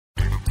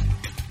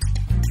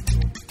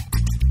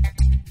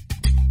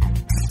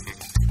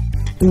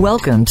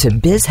Welcome to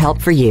Biz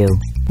Help for You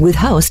with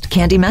host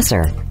Candy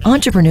Messer.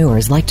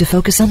 Entrepreneurs like to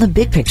focus on the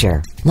big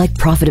picture, like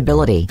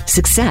profitability,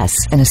 success,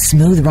 and a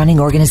smooth running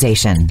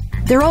organization.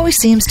 There always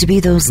seems to be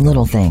those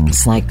little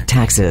things like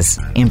taxes,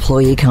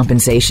 employee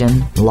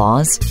compensation,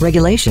 laws,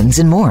 regulations,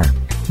 and more.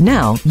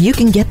 Now you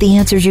can get the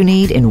answers you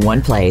need in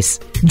one place.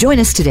 Join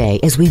us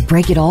today as we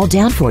break it all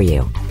down for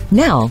you.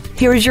 Now,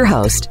 here is your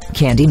host,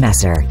 Candy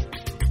Messer.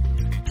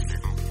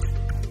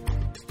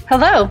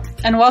 Hello,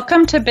 and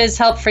welcome to Biz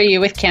Help for You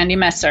with Candy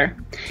Messer.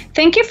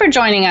 Thank you for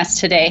joining us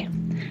today.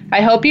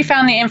 I hope you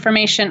found the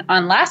information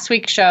on last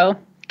week's show,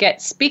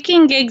 Get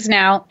Speaking Gigs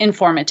Now,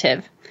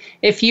 informative.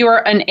 If you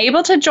are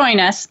unable to join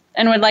us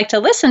and would like to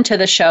listen to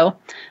the show,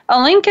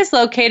 a link is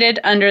located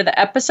under the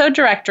episode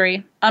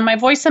directory on my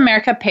Voice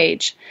America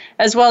page,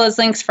 as well as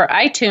links for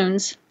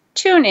iTunes,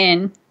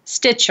 TuneIn,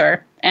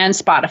 Stitcher, and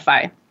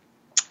Spotify.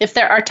 If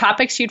there are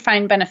topics you'd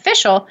find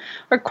beneficial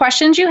or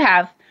questions you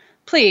have,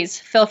 please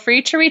feel free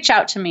to reach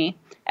out to me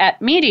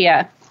at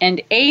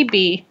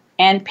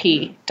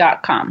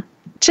media@abnp.com.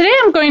 Today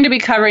I'm going to be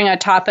covering a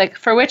topic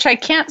for which I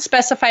can't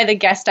specify the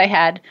guest I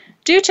had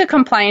due to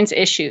compliance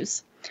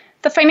issues.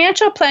 The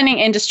financial planning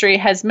industry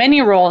has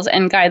many rules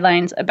and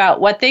guidelines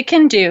about what they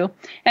can do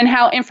and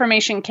how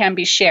information can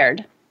be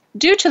shared.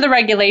 Due to the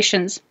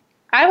regulations,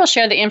 I will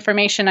share the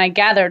information I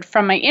gathered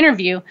from my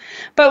interview,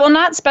 but will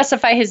not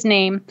specify his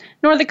name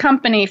nor the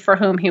company for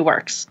whom he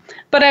works.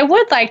 But I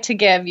would like to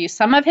give you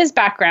some of his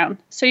background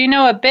so you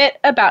know a bit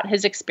about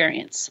his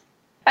experience.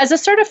 As a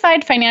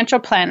certified financial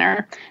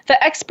planner,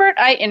 the expert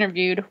I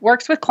interviewed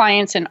works with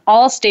clients in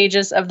all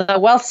stages of the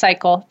wealth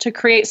cycle to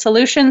create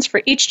solutions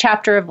for each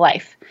chapter of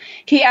life.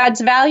 He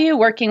adds value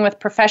working with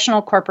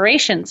professional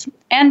corporations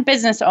and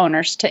business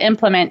owners to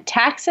implement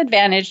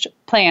tax-advantaged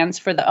plans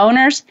for the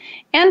owners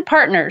and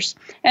partners,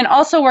 and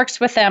also works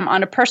with them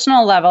on a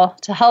personal level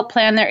to help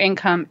plan their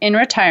income in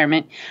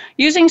retirement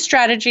using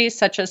strategies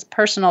such as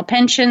personal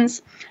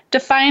pensions,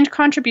 defined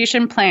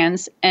contribution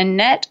plans, and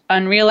net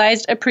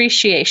unrealized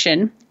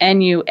appreciation,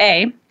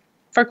 NUA,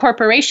 for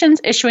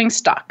corporations issuing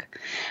stock.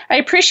 I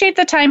appreciate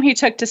the time he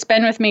took to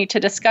spend with me to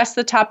discuss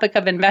the topic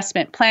of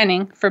investment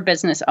planning for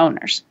business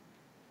owners.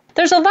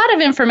 There's a lot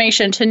of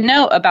information to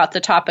know about the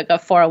topic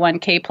of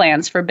 401k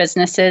plans for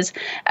businesses,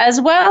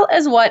 as well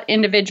as what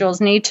individuals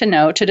need to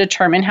know to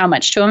determine how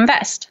much to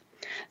invest.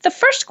 The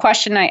first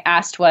question I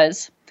asked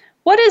was,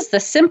 what is the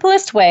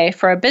simplest way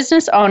for a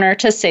business owner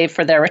to save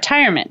for their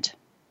retirement?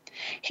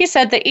 He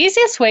said the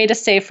easiest way to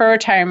save for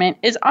retirement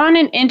is on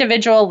an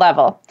individual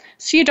level,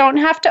 so you don't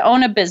have to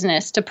own a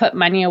business to put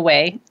money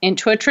away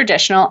into a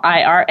traditional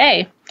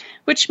IRA,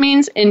 which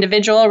means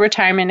individual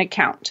retirement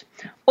account,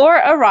 or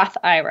a Roth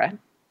IRA.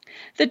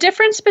 The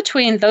difference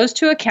between those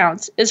two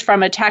accounts is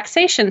from a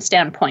taxation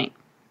standpoint.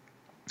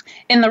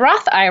 In the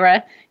Roth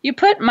IRA, you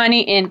put money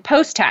in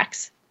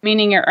post-tax,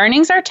 meaning your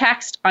earnings are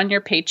taxed on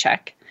your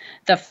paycheck.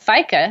 The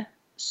FICA,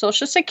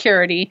 Social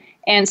Security,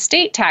 and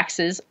state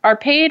taxes are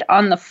paid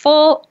on the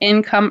full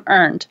income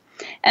earned,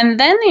 and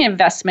then the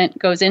investment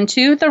goes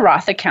into the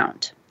Roth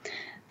account.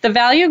 The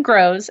value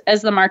grows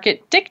as the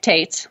market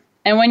dictates,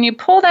 and when you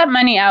pull that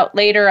money out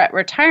later at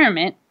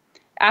retirement,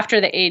 after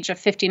the age of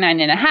 59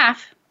 and a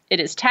half, it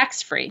is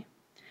tax-free.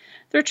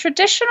 The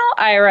traditional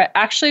IRA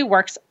actually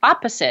works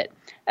opposite,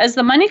 as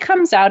the money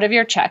comes out of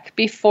your check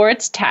before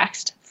it's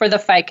taxed for the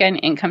FICA and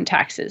income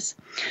taxes.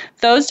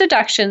 Those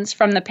deductions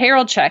from the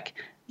payroll check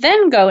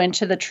then go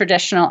into the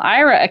traditional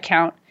IRA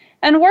account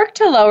and work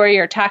to lower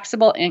your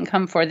taxable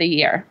income for the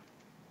year.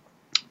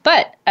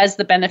 But as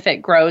the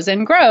benefit grows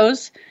and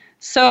grows,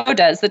 so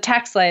does the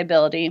tax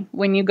liability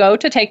when you go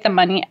to take the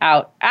money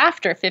out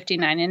after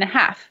 59 and a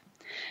half.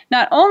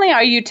 Not only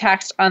are you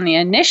taxed on the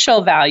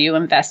initial value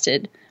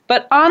invested,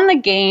 but on the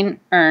gain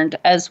earned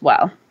as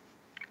well.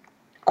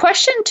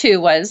 Question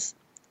 2 was,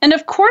 and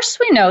of course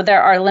we know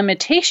there are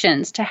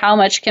limitations to how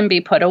much can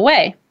be put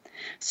away.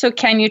 So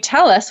can you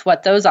tell us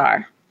what those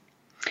are?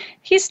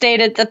 He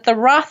stated that the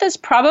Roth is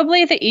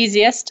probably the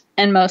easiest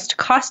and most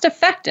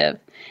cost-effective,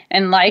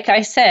 and like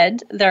I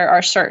said, there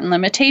are certain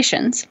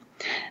limitations.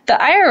 The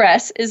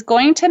IRS is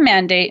going to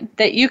mandate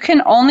that you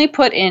can only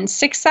put in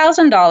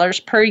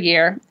 $6,000 per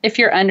year if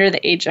you're under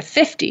the age of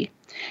 50.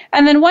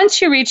 And then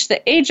once you reach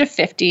the age of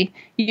 50,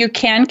 you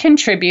can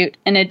contribute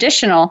an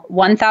additional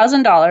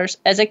 $1,000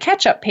 as a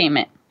catch-up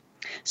payment.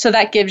 So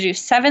that gives you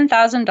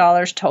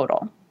 $7,000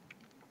 total.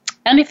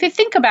 And if you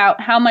think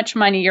about how much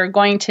money you're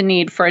going to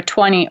need for a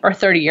 20 or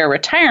 30-year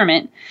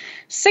retirement,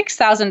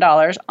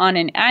 $6,000 on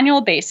an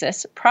annual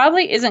basis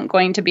probably isn't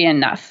going to be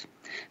enough.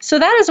 So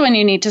that is when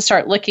you need to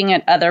start looking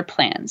at other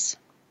plans.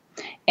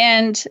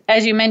 And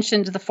as you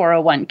mentioned, the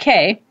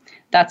 401k,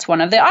 that's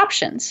one of the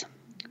options.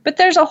 But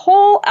there's a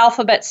whole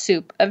alphabet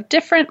soup of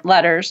different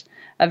letters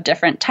of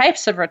different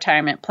types of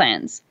retirement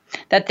plans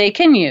that they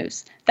can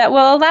use that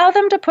will allow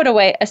them to put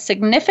away a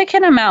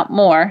significant amount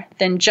more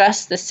than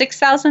just the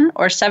 $6,000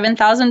 or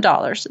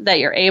 $7,000 that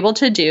you're able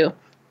to do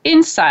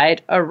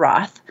inside a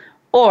Roth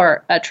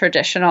or a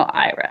traditional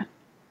IRA.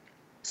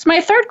 So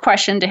my third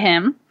question to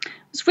him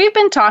was, we've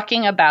been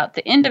talking about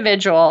the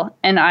individual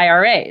and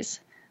IRAs.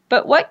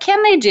 But what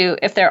can they do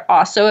if they're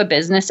also a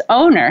business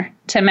owner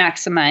to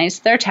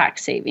maximize their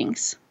tax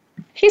savings?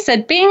 He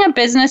said being a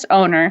business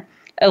owner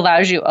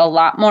allows you a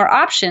lot more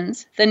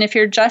options than if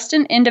you're just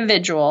an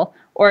individual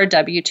or a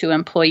W-2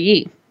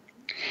 employee.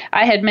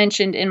 I had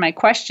mentioned in my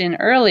question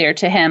earlier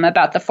to him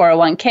about the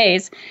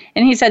 401ks,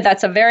 and he said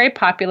that's a very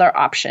popular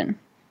option.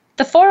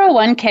 The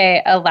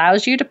 401k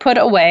allows you to put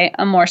away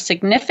a more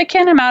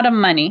significant amount of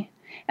money,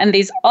 and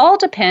these all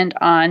depend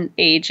on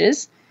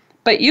ages,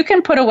 but you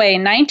can put away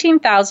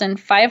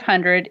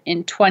 $19,500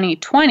 in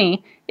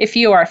 2020 if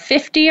you are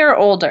 50 or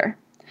older.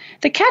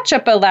 The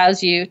catch-up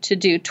allows you to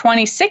do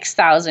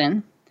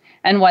 $26,000,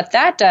 and what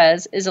that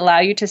does is allow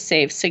you to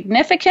save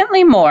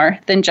significantly more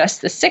than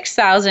just the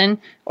 $6,000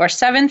 or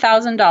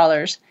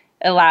 $7,000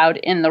 allowed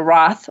in the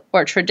Roth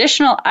or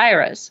traditional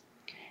IRAs.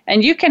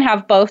 And you can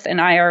have both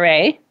an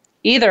IRA,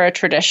 either a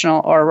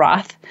traditional or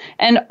Roth,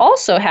 and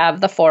also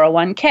have the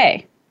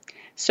 401k.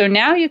 So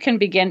now you can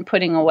begin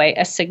putting away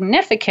a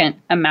significant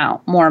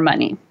amount more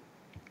money.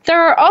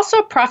 There are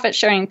also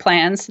profit-sharing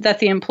plans that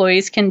the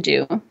employees can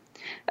do.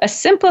 A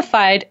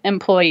simplified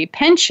employee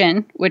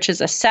pension, which is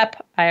a SEP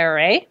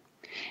IRA,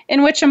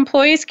 in which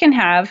employees can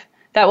have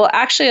that will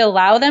actually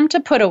allow them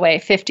to put away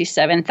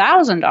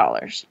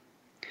 $57,000.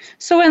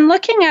 So when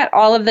looking at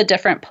all of the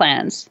different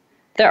plans,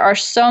 there are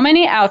so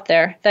many out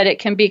there that it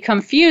can be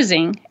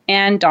confusing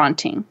and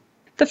daunting.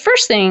 The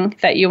first thing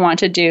that you want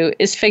to do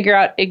is figure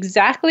out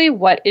exactly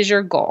what is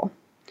your goal.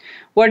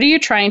 What are you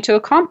trying to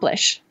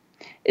accomplish?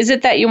 Is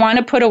it that you want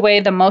to put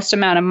away the most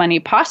amount of money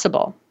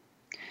possible?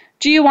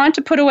 Do you want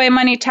to put away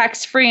money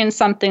tax-free in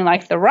something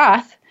like the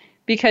Roth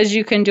because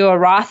you can do a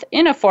Roth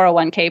in a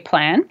 401k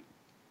plan?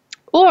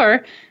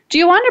 Or do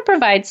you want to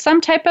provide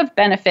some type of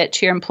benefit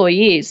to your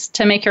employees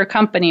to make your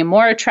company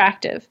more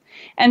attractive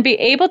and be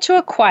able to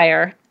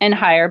acquire and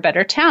hire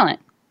better talent?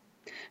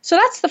 So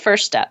that's the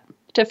first step,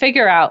 to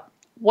figure out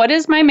what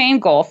is my main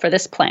goal for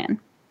this plan.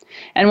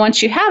 And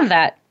once you have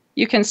that,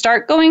 you can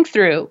start going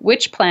through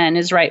which plan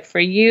is right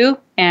for you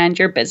and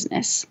your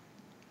business.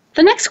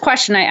 The next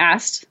question I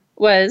asked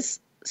was,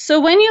 so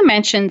when you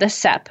mentioned the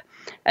SEP,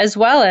 as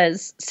well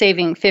as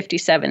saving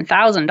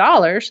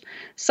 $57,000,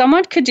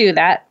 someone could do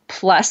that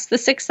plus the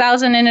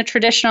 $6,000 in a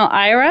traditional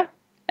IRA,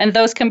 and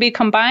those can be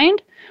combined,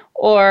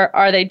 or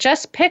are they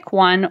just pick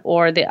one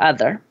or the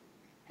other?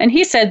 And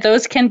he said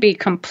those can be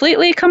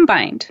completely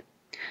combined.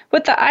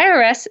 What the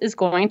IRS is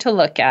going to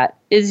look at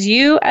is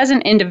you as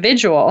an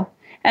individual,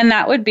 and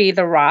that would be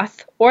the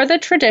Roth or the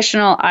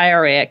traditional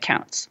IRA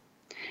accounts.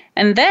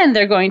 And then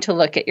they're going to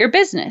look at your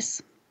business,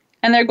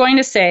 and they're going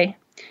to say,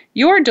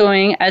 you're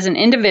doing as an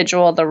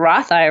individual the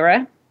Roth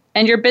IRA,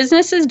 and your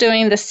business is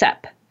doing the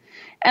SEP.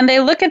 And they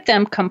look at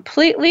them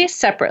completely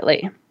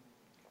separately.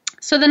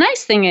 So the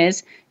nice thing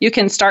is you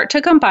can start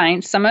to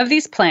combine some of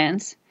these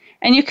plans,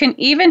 and you can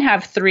even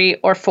have 3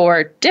 or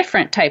 4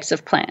 different types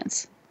of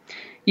plans.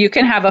 You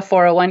can have a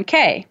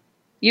 401k,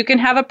 you can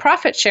have a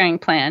profit-sharing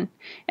plan,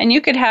 and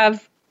you could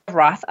have a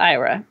Roth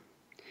IRA.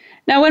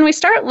 Now, when we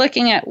start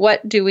looking at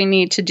what do we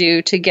need to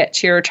do to get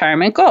to your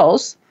retirement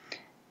goals,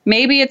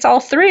 maybe it's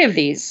all 3 of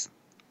these,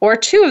 or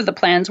 2 of the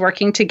plans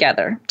working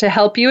together to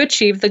help you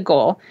achieve the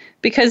goal,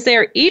 because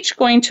they're each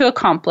going to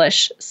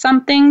accomplish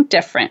something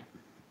different.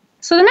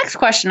 So the next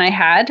question I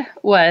had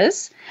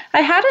was,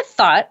 I had a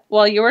thought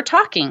while you were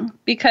talking,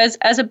 because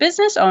as a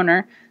business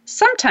owner,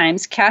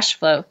 sometimes cash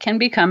flow can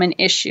become an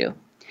issue.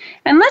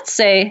 And let's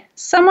say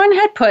someone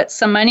had put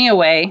some money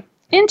away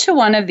into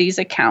one of these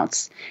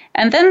accounts,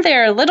 and then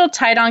they're a little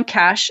tight on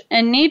cash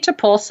and need to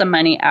pull some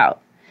money out.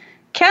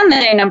 Can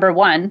they, number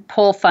 1,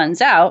 pull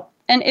funds out?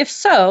 And if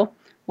so,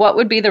 what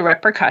would be the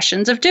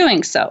repercussions of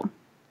doing so?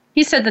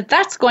 He said that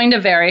that's going to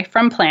vary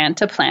from plan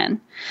to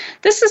plan.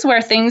 This is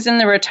where things in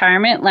the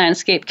retirement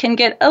landscape can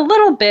get a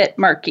little bit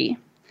murky.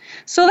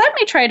 So let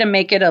me try to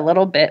make it a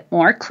little bit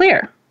more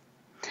clear.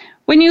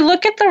 When you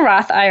look at the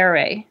Roth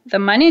IRA, the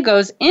money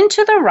goes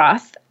into the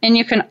Roth, and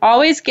you can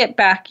always get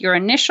back your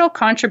initial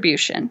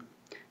contribution.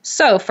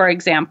 So, for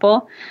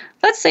example,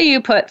 let's say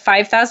you put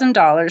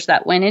 $5,000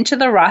 that went into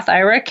the Roth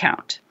IRA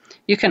account.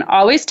 You can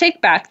always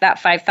take back that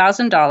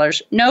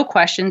 $5,000, no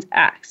questions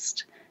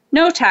asked.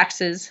 No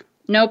taxes,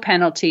 no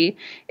penalty.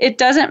 It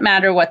doesn't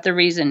matter what the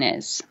reason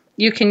is.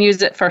 You can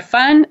use it for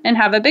fun and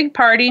have a big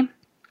party.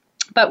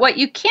 But what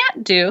you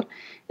can't do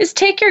is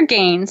take your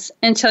gains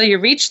until you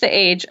reach the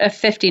age of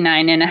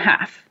 59 and a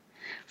half.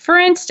 For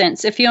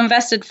instance, if you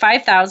invested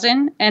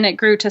 $5,000 and it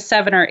grew to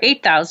 $7,000 or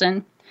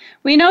 $8,000,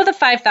 we know the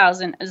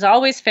 $5,000 is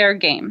always fair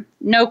game,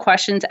 no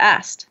questions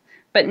asked.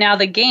 But now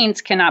the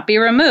gains cannot be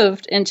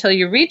removed until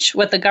you reach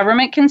what the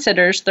government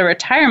considers the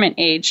retirement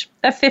age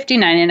of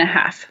 59 and a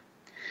half.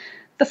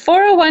 The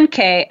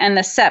 401k and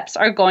the SEPs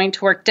are going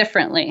to work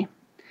differently.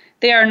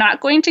 They are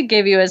not going to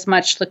give you as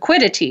much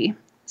liquidity,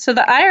 so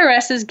the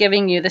IRS is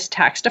giving you this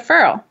tax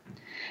deferral.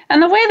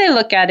 And the way they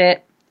look at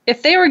it,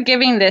 if they were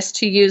giving this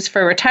to use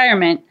for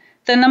retirement,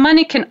 then the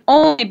money can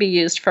only be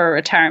used for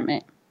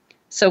retirement.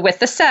 So with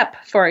the SEP,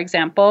 for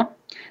example,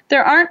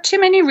 There aren't too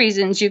many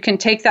reasons you can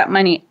take that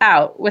money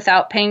out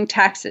without paying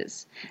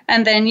taxes,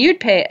 and then you'd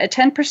pay a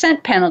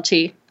 10%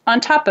 penalty on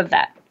top of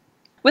that.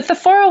 With the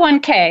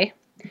 401k,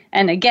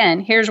 and again,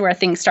 here's where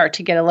things start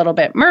to get a little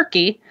bit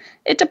murky,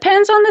 it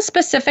depends on the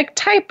specific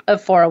type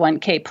of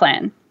 401k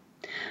plan.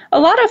 A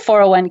lot of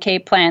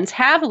 401k plans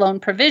have loan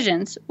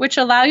provisions which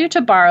allow you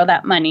to borrow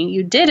that money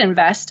you did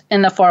invest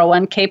in the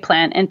 401k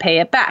plan and pay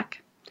it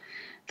back.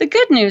 The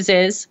good news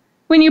is,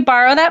 when you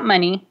borrow that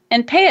money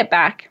and pay it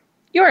back,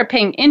 you are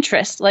paying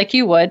interest like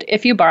you would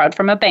if you borrowed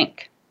from a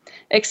bank.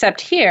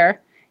 Except here,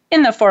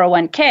 in the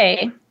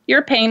 401k,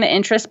 you're paying the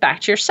interest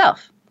back to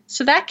yourself.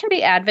 So that can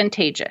be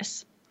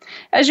advantageous.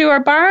 As you are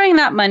borrowing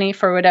that money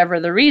for whatever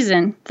the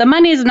reason, the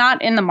money is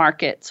not in the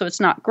market, so it's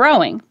not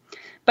growing.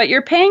 But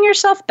you're paying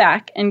yourself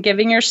back and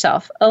giving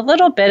yourself a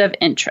little bit of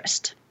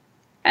interest.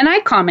 And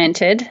I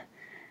commented,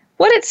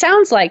 what it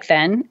sounds like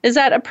then is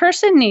that a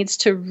person needs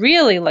to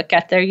really look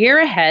at their year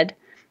ahead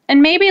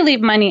and maybe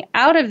leave money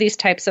out of these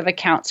types of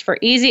accounts for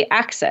easy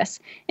access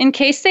in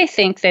case they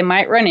think they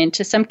might run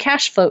into some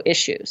cash flow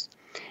issues.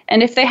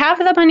 And if they have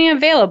the money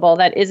available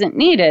that isn't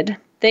needed,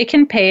 they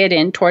can pay it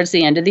in towards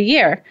the end of the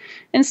year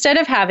instead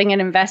of having it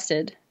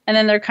invested, and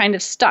then they're kind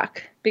of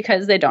stuck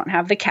because they don't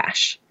have the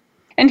cash.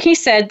 And he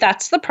said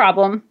that's the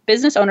problem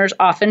business owners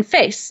often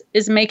face,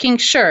 is making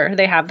sure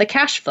they have the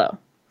cash flow.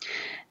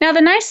 Now,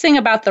 the nice thing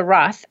about the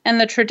Roth and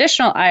the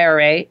traditional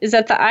IRA is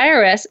that the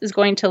IRS is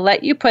going to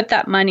let you put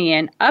that money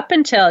in up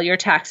until your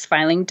tax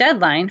filing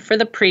deadline for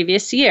the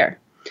previous year.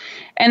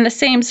 And the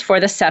same's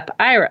for the SEP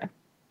IRA.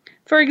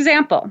 For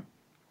example,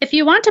 if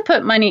you want to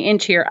put money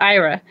into your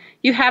IRA,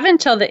 you have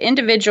until the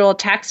individual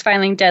tax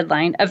filing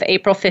deadline of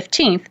April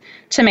 15th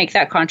to make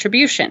that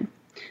contribution.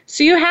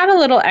 So you have a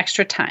little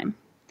extra time.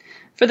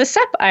 For the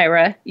SEP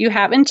IRA, you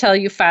have until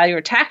you file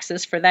your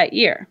taxes for that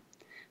year.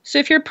 So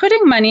if you're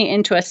putting money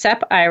into a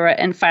SEP IRA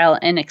and file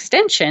an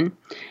extension,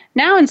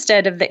 now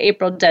instead of the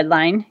April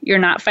deadline, you're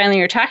not filing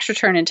your tax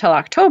return until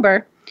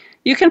October,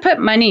 you can put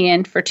money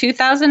in for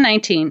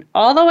 2019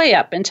 all the way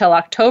up until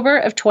October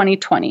of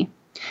 2020.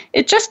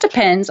 It just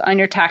depends on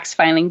your tax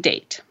filing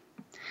date.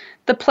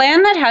 The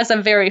plan that has a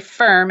very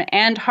firm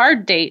and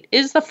hard date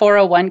is the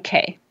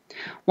 401k.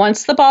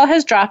 Once the ball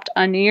has dropped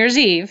on New Year's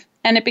Eve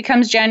and it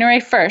becomes January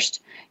 1st,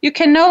 you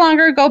can no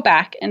longer go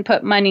back and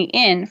put money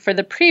in for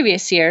the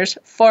previous year's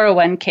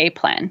 401k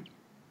plan.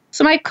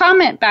 So my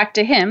comment back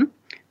to him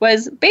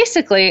was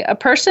basically a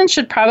person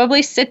should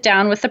probably sit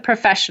down with a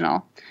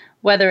professional,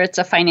 whether it's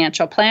a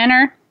financial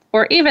planner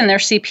or even their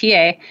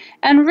CPA,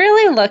 and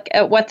really look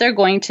at what they're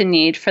going to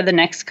need for the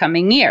next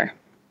coming year,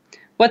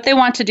 what they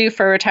want to do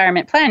for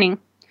retirement planning,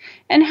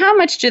 and how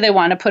much do they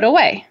want to put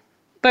away.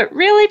 But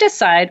really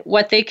decide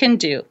what they can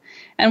do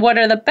and what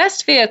are the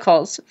best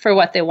vehicles for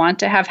what they want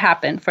to have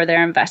happen for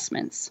their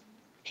investments.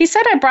 He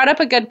said I brought up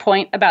a good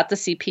point about the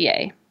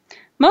CPA.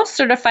 Most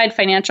certified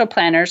financial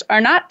planners are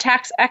not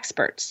tax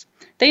experts.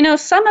 They know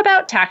some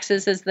about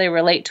taxes as they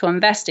relate to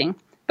investing,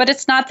 but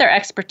it's not their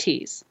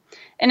expertise.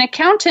 An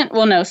accountant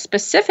will know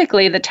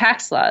specifically the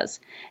tax laws,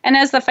 and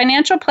as the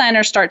financial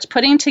planner starts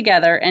putting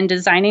together and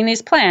designing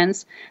these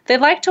plans, they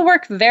like to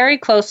work very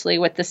closely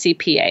with the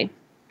CPA.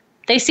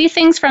 They see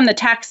things from the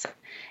tax,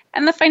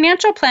 and the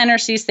financial planner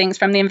sees things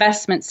from the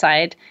investment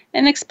side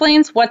and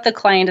explains what the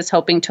client is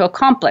hoping to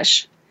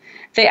accomplish.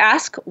 They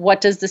ask, what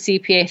does the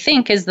CPA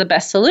think is the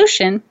best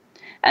solution,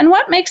 and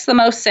what makes the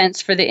most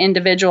sense for the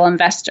individual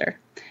investor?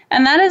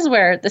 And that is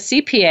where the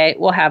CPA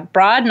will have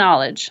broad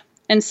knowledge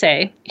and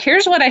say,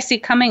 here's what I see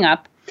coming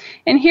up,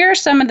 and here are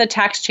some of the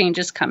tax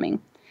changes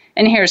coming,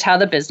 and here's how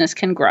the business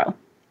can grow.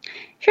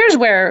 Here's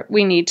where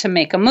we need to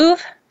make a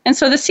move, and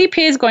so the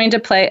CPA is going to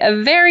play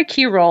a very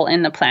key role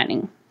in the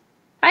planning.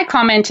 I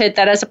commented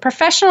that as a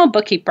professional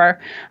bookkeeper,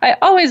 I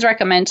always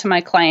recommend to my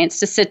clients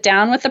to sit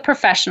down with the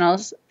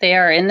professionals they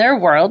are in their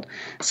world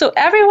so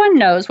everyone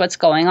knows what's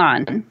going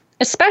on,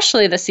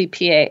 especially the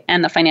CPA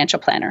and the financial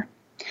planner.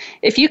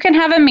 If you can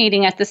have a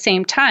meeting at the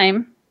same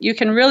time, you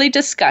can really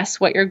discuss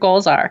what your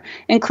goals are,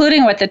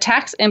 including what the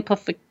tax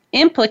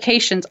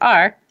implications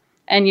are,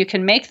 and you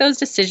can make those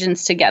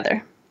decisions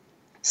together.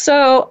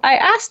 So I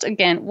asked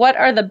again, what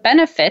are the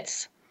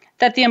benefits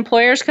that the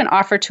employers can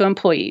offer to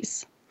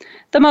employees?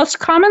 The most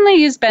commonly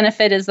used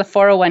benefit is the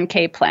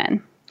 401k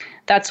plan.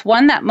 That's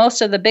one that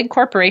most of the big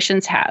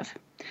corporations have.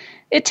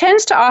 It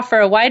tends to offer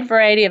a wide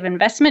variety of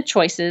investment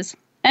choices,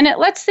 and it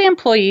lets the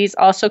employees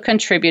also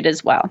contribute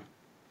as well.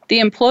 The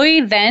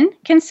employee then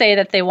can say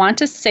that they want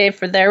to save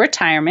for their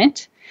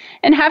retirement,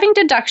 and having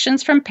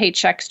deductions from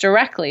paychecks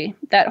directly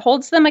that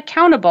holds them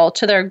accountable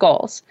to their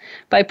goals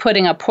by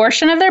putting a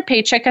portion of their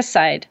paycheck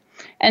aside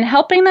and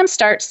helping them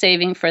start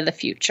saving for the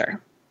future.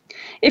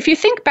 If you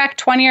think back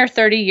 20 or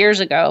 30 years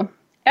ago,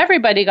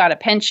 everybody got a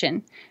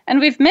pension, and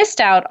we've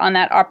missed out on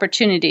that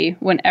opportunity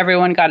when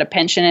everyone got a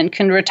pension and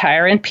can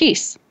retire in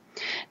peace.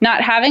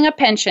 Not having a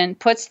pension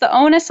puts the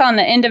onus on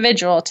the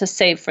individual to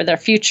save for their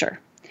future,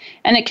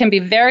 and it can be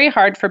very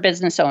hard for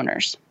business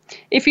owners.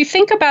 If you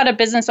think about a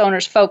business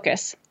owner's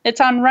focus,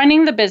 it's on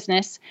running the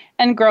business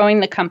and growing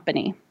the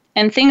company.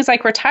 and things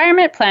like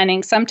retirement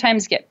planning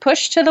sometimes get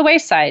pushed to the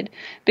wayside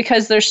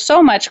because there's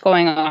so much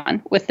going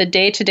on with the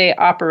day-to-day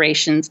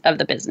operations of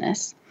the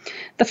business.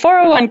 The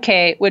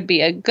 401k would be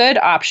a good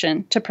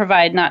option to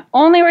provide not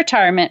only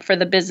retirement for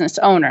the business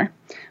owner,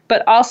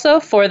 but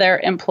also for their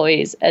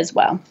employees as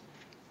well.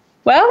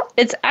 Well,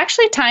 it's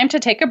actually time to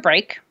take a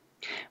break.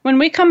 When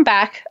we come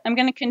back, I'm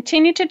going to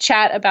continue to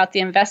chat about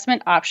the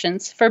investment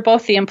options for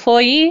both the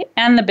employee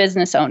and the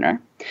business owner.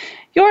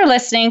 You're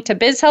listening to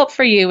Biz Help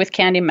for You with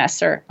Candy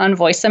Messer on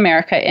Voice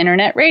America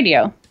Internet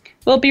Radio.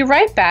 We'll be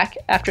right back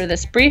after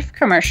this brief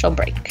commercial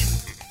break.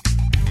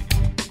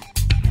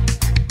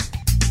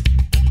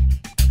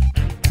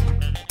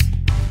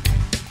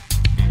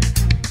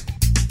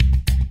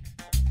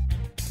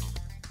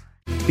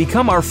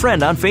 Become our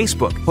friend on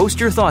Facebook. Post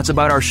your thoughts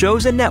about our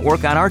shows and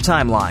network on our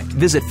timeline.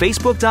 Visit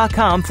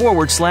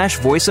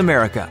facebook.com/Voice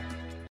America.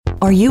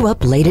 Are you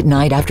up late at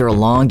night after a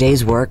long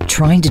day's work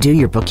trying to do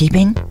your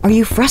bookkeeping? Are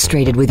you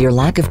frustrated with your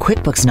lack of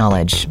QuickBooks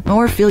knowledge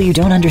or feel you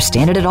don't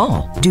understand it at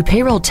all? Do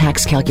payroll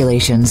tax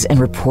calculations and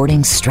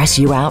reporting stress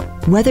you out?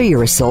 Whether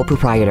you're a sole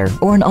proprietor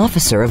or an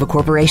officer of a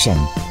corporation,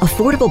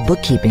 Affordable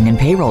Bookkeeping and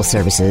Payroll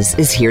Services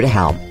is here to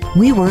help.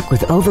 We work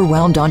with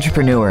overwhelmed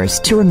entrepreneurs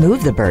to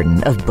remove the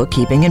burden of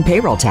bookkeeping and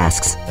payroll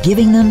tasks,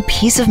 giving them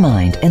peace of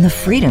mind and the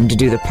freedom to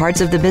do the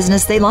parts of the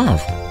business they love.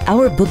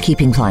 Our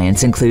bookkeeping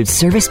clients include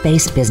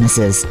service-based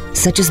businesses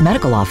such as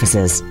medical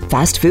offices,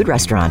 fast food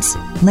restaurants,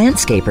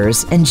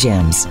 landscapers, and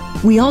gyms.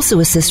 We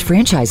also assist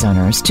franchise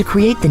owners to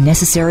create the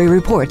necessary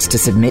reports to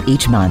submit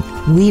each month.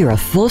 We are a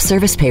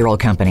full-service payroll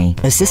company,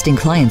 assisting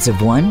clients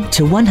of 1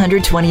 to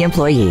 120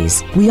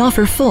 employees. We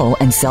offer full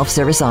and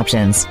self-service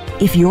options.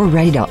 If you're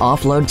ready to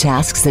offload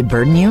tasks that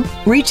burden you,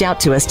 reach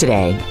out to us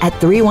today at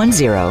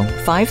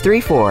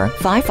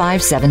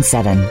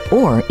 310-534-5577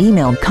 or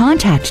email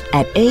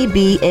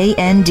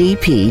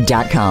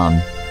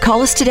contact@abandp.com.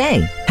 Call us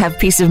today. Have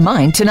peace of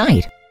mind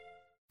tonight.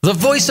 The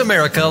Voice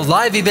America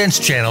Live Events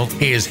channel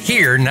is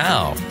here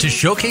now to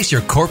showcase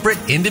your corporate,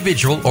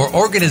 individual, or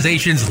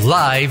organization's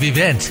live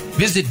event.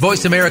 Visit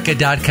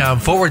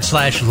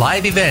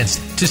voiceamerica.com/live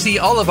events to see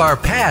all of our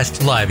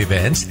past live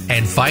events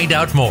and find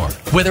out more.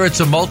 Whether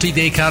it's a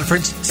multi-day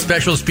conference,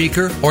 special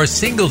speaker, or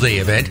single-day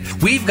event,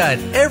 we've got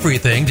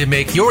everything to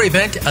make your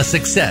event a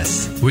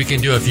success. We can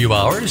do a few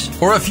hours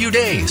or a few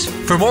days.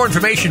 For more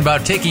information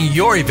about taking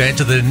your event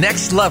to the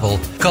next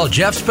level, call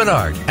Jeff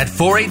Spinard at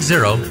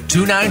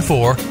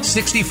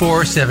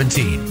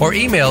 480-294-6417 or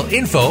email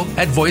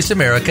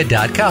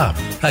info@voiceamerica.com.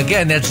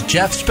 Again, that's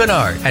Jeff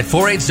Spinard at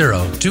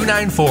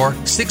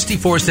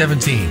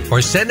 480-294-6417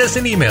 or send us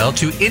an email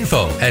to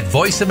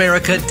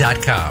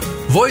info@voiceamerica.com.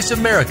 Voice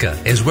America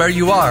is where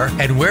you are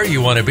and where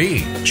you want to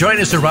be. Join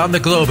us around the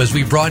globe as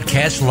we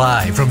broadcast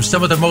live from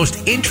some of the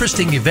most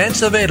interesting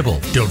events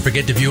available. Don't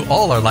forget to view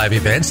all our live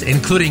events,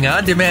 including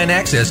on-demand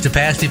access to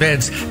past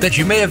events that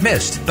you may have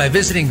missed by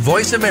visiting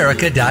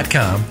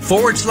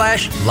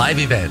voiceamerica.com/live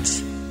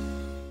events.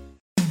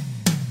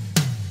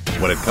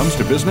 When it comes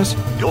to business,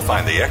 you'll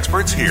find the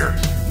experts here.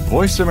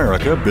 Voice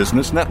America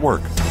Business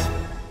Network.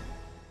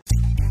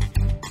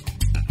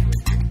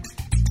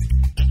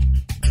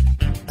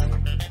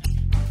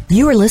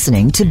 You are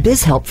listening to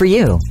Biz Help for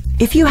You.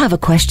 If you have a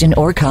question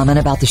or comment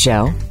about the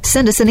show,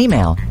 send us an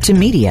email to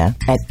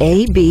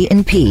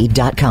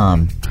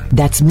media@abandp.com.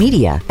 That's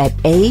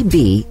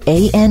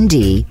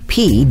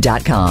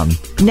media@abandp.com.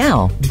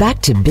 Now,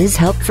 back to Biz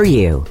Help for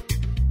You.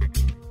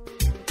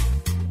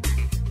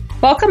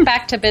 Welcome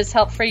back to Biz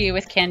Help for You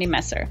with Candy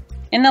Messer.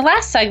 In the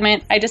last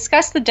segment, I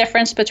discussed the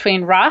difference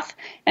between Roth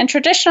and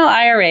traditional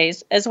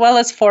IRAs as well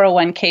as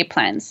 401k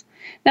plans.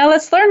 Now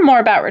let's learn more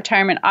about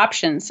retirement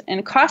options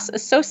and costs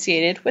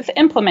associated with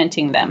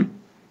implementing them.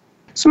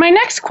 So my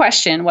next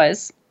question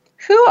was,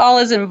 who all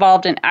is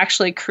involved in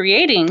actually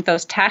creating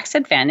those tax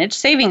advantage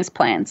savings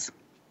plans?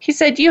 He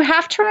said, you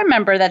have to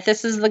remember that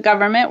this is the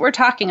government we're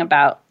talking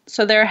about,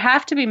 so there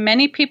have to be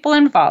many people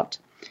involved.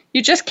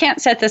 You just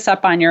can't set this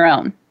up on your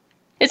own.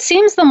 It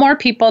seems the more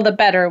people, the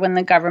better when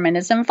the government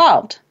is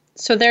involved.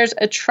 So there's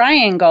a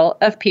triangle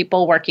of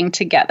people working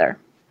together.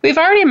 We've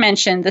already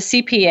mentioned the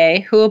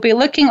CPA, who will be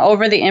looking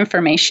over the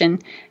information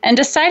and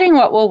deciding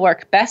what will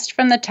work best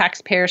from the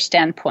taxpayer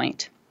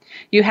standpoint.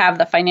 You have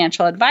the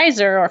financial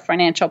advisor or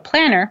financial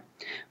planner,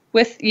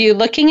 with you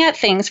looking at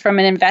things from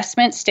an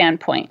investment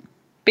standpoint,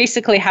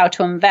 basically how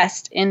to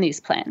invest in these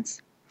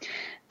plans.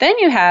 Then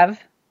you have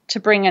to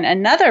bring in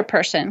another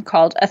person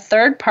called a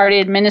third-party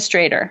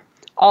administrator,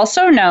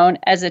 also known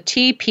as a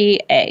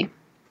TPA.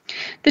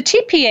 The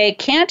TPA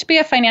can't be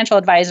a financial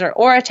advisor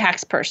or a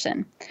tax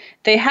person.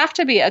 They have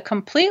to be a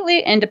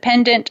completely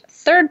independent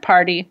third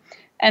party,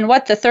 and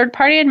what the third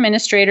party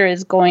administrator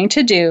is going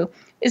to do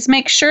is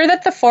make sure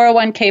that the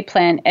 401k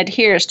plan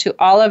adheres to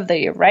all of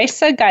the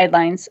ERISA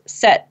guidelines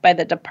set by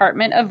the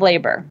Department of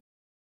Labor.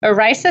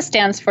 ERISA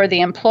stands for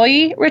the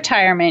Employee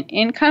Retirement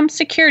Income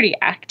Security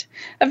Act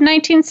of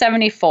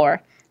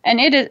 1974, and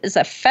it is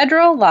a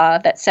federal law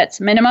that sets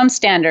minimum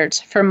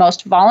standards for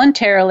most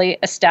voluntarily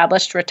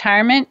established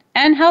retirement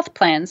and health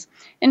plans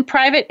in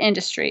private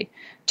industry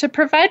to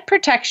provide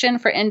protection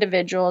for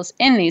individuals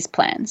in these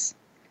plans.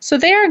 So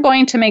they are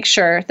going to make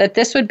sure that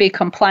this would be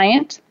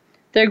compliant.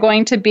 They're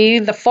going to be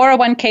the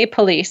 401k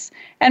police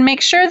and make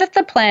sure that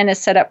the plan is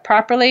set up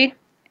properly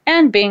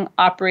and being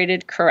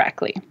operated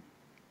correctly.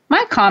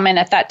 My comment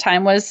at that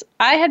time was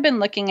I had been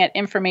looking at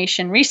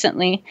information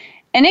recently,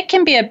 and it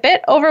can be a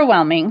bit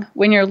overwhelming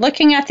when you're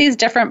looking at these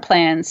different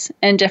plans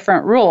and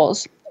different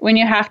rules when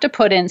you have to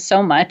put in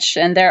so much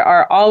and there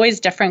are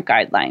always different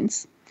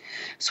guidelines.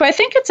 So I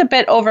think it's a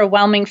bit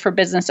overwhelming for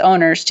business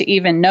owners to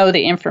even know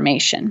the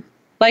information.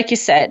 Like you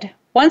said,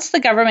 once the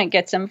government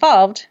gets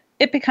involved,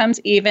 it becomes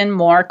even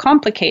more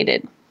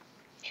complicated.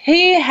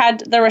 He had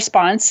the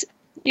response,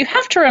 you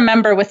have to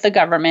remember with the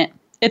government,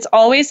 it's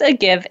always a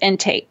give and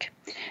take.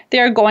 They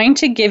are going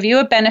to give you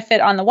a benefit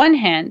on the one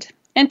hand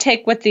and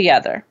take with the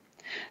other.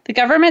 The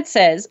government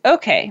says,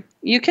 okay,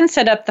 you can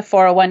set up the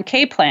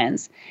 401k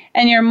plans,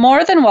 and you're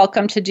more than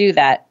welcome to do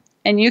that,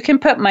 and you can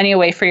put money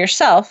away for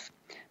yourself,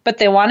 but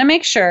they want to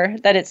make sure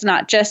that it's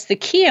not just the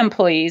key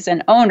employees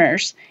and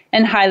owners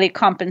and highly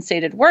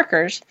compensated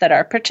workers that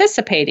are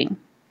participating.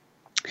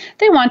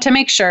 They want to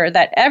make sure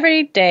that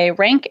everyday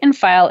rank and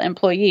file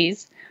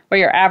employees, or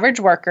your average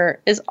worker,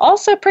 is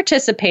also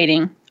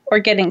participating or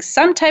getting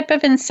some type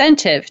of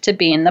incentive to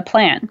be in the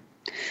plan.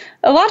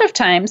 A lot of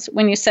times,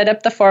 when you set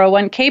up the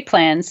 401k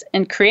plans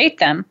and create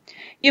them,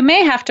 you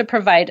may have to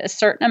provide a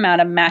certain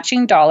amount of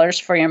matching dollars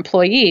for your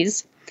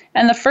employees,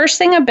 and the first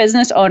thing a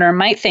business owner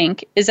might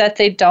think is that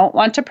they don't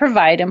want to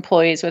provide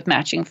employees with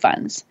matching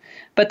funds.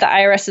 But the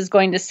IRS is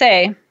going to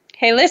say,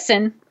 hey,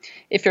 listen,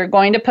 if you're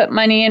going to put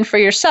money in for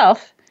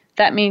yourself,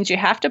 that means you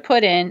have to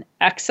put in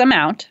X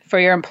amount for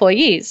your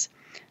employees.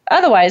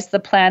 Otherwise, the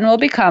plan will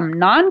become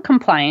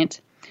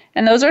non-compliant,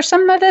 and those are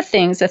some of the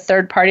things that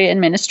third-party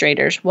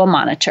administrators will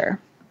monitor.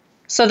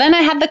 So then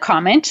I had the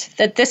comment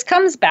that this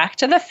comes back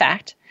to the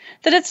fact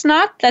that it's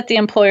not that the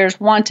employers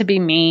want to be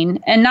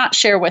mean and not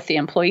share with the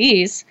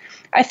employees.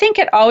 I think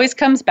it always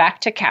comes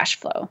back to cash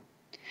flow.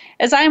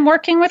 As I'm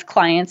working with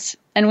clients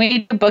and we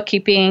do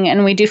bookkeeping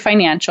and we do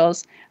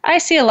financials, I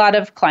see a lot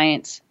of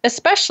clients,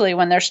 especially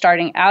when they're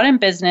starting out in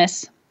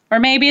business, or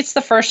maybe it's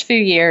the first few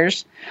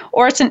years,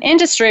 or it's an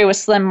industry with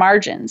slim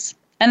margins,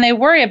 and they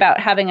worry about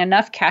having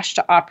enough cash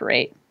to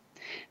operate.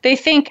 They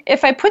think,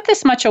 if I put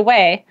this much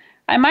away,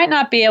 I might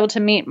not be able to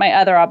meet my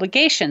other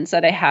obligations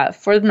that I have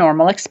for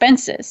normal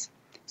expenses.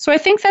 So I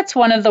think that's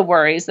one of the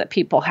worries that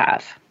people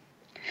have.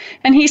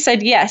 And he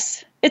said,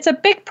 yes, it's a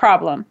big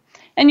problem,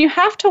 and you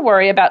have to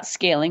worry about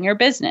scaling your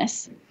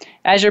business.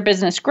 As your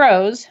business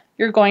grows,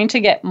 you're going to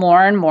get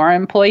more and more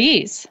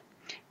employees.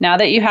 Now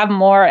that you have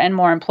more and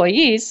more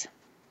employees,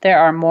 there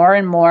are more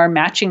and more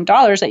matching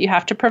dollars that you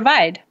have to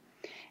provide.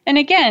 And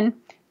again,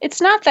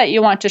 it's not that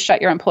you want to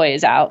shut your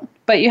employees out,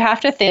 but you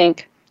have to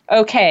think,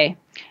 okay,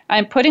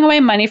 I'm putting away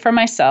money for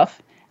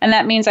myself, and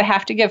that means I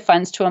have to give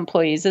funds to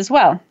employees as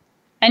well.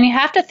 And you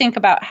have to think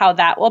about how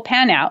that will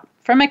pan out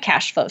from a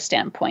cash flow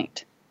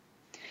standpoint.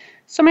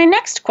 So my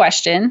next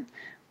question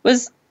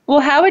was, well,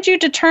 how would you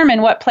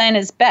determine what plan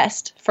is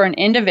best for an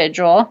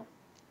individual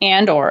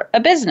and or a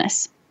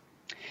business?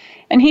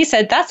 And he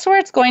said that's where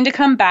it's going to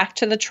come back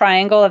to the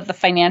triangle of the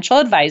financial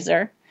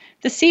advisor,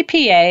 the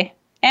CPA,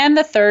 and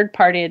the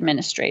third-party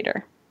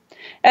administrator.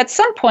 At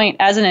some point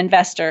as an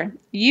investor,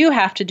 you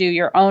have to do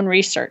your own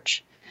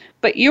research,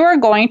 but you are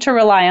going to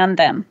rely on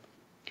them.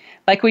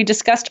 Like we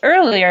discussed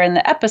earlier in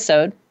the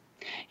episode,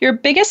 your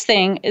biggest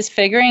thing is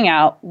figuring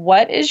out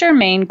what is your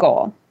main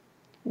goal.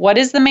 What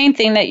is the main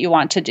thing that you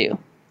want to do?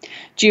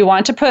 Do you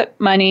want to put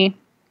money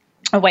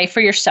away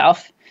for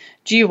yourself?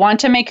 Do you want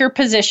to make your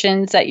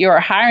positions that you are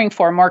hiring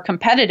for more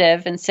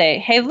competitive and say,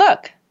 hey,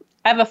 look,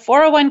 I have a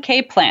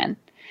 401k plan,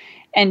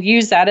 and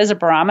use that as a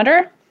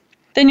barometer?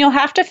 Then you'll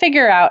have to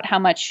figure out how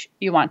much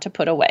you want to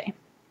put away.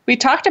 We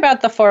talked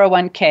about the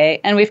 401k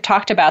and we've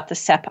talked about the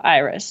SEP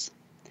IRAs.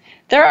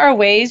 There are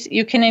ways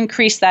you can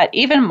increase that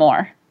even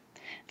more.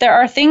 There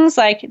are things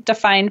like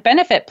defined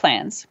benefit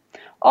plans,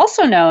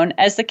 also known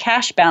as the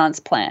cash balance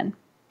plan.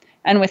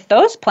 And with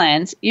those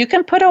plans, you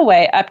can put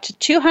away up to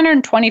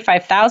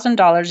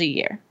 $225,000 a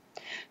year.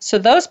 So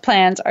those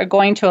plans are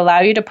going to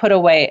allow you to put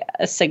away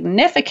a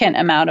significant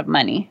amount of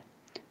money.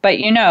 But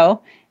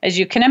as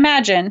you can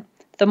imagine,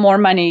 the more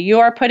money you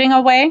are putting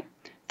away,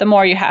 the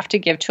more you have to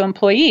give to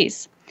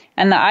employees.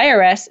 And the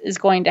IRS is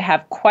going to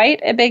have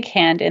quite a big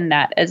hand in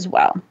that as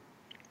well.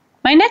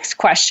 My next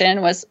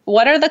question was,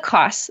 what are the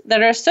costs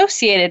that are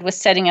associated with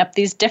setting up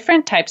these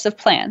different types of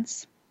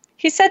plans?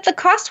 He said the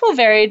cost will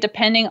vary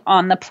depending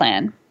on the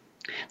plan.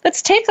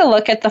 Let's take a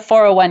look at the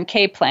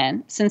 401k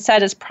plan, since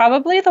that is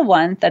probably the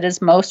one that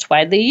is most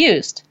widely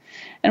used.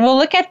 And we'll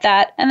look at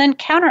that and then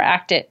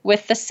counteract it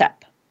with the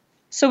SEP.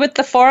 So with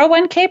the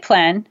 401k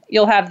plan,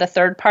 you'll have the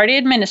third-party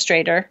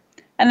administrator,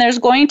 and there's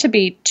going to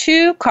be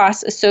two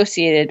costs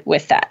associated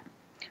with that.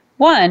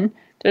 One,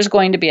 there's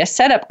going to be a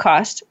setup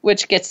cost,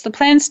 which gets the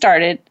plan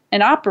started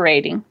and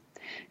operating,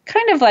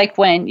 kind of like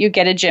when you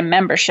get a gym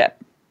membership.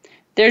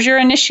 There's your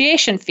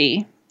initiation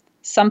fee,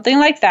 something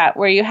like that,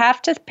 where you have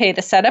to pay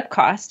the setup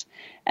cost,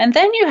 And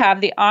then you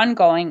have the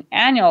ongoing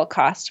annual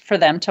cost for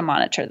them to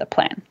monitor the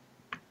plan.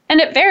 And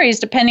it varies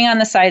depending on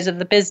the size of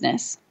the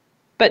business.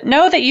 But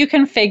know that you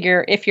can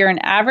figure if you're an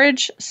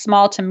average,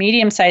 small to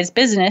medium-sized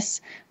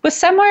business with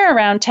somewhere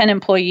around 10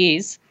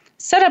 employees,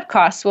 setup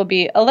costs will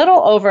be a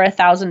little over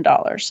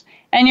 $1,000,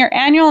 and your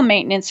annual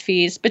maintenance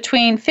fees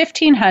between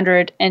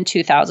 $1,500 and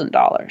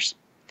 $2,000.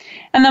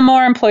 And the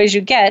more employees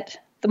you get,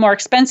 the more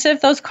expensive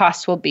those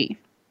costs will be.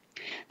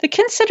 The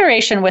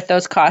consideration with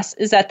those costs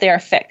is that they are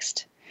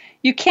fixed.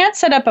 You can't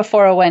set up a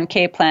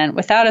 401k plan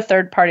without a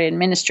third-party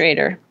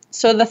administrator,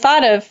 so the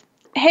thought of,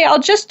 hey, I'll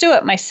just do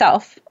it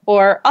myself,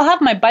 or I'll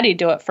have my buddy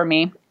do it for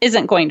me,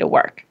 isn't going to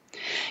work.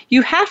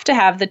 You have to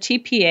have the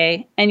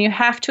TPA, and you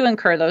have to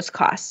incur those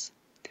costs.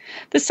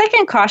 The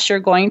second cost you're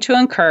going to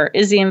incur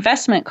is the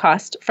investment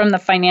cost from the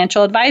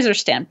financial advisor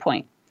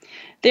standpoint.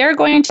 They are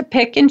going to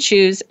pick and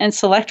choose and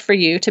select for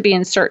you to be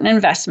in certain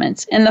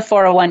investments in the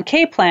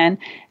 401k plan,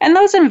 and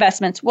those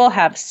investments will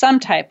have some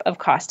type of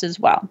cost as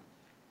well.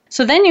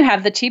 So then you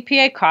have the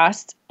TPA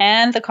cost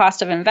and the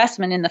cost of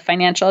investment in the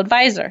financial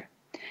advisor.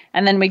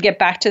 And then we get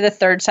back to the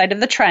third side of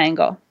the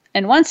triangle.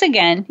 And once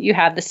again, you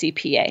have the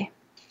CPA.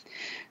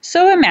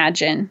 So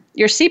imagine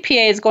your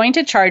CPA is going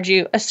to charge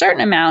you a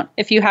certain amount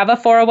if you have a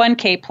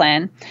 401k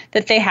plan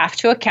that they have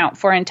to account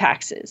for in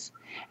taxes.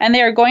 And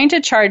they are going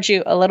to charge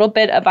you a little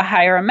bit of a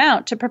higher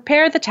amount to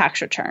prepare the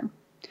tax return.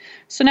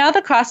 So now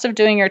the cost of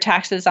doing your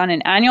taxes on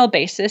an annual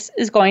basis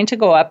is going to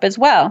go up as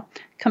well,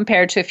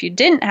 compared to if you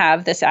didn't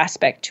have this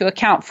aspect to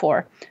account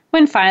for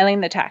when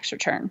filing the tax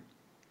return.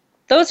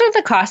 Those are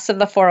the costs of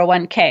the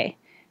 401k,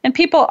 and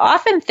people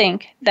often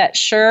think that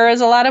sure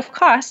is a lot of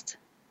cost,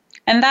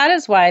 and that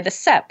is why the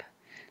SEP,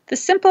 the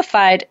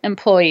Simplified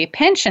Employee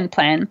Pension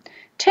Plan,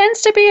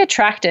 tends to be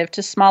attractive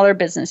to smaller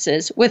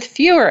businesses with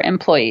fewer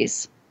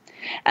employees.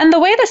 And the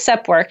way the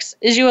SEP works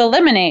is you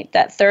eliminate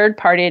that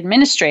third-party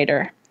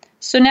administrator,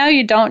 so now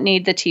you don't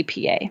need the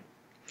TPA.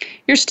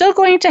 You're still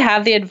going to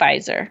have the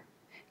advisor.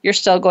 You're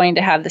still going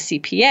to have the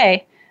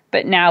CPA,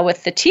 but now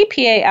with the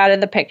TPA out of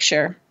the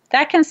picture,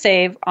 that can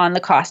save on the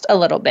cost a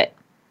little bit.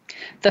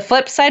 The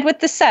flip side with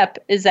the SEP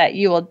is that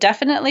you will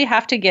definitely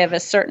have to give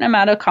a certain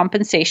amount of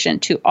compensation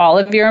to all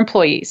of your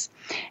employees,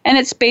 and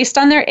it's based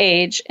on their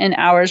age and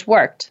hours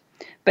worked.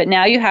 But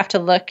now you have to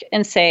look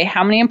and say,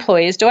 how many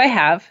employees do I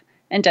have,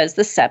 and does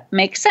the SEP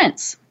make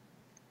sense?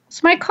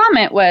 So my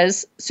comment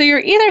was, so you're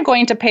either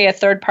going to pay a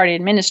third-party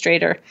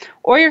administrator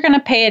or you're going to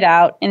pay it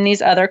out in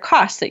these other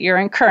costs that you're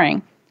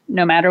incurring.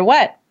 No matter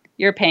what,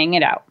 you're paying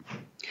it out.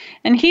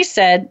 And he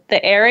said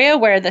the area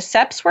where the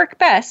SEPs work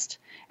best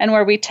and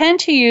where we tend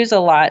to use a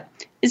lot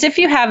is if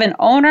you have an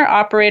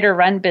owner-operator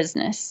run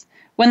business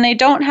when they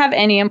don't have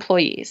any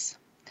employees.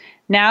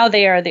 Now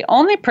they are the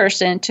only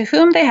person to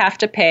whom they have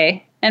to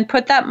pay and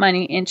put that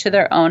money into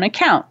their own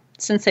account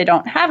since they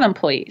don't have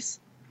employees.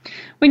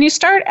 When you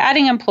start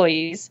adding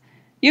employees,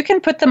 you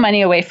can put the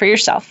money away for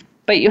yourself,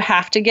 but you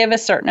have to give a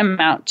certain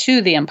amount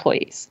to the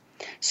employees.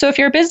 So if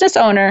you're a business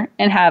owner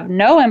and have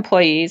no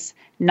employees,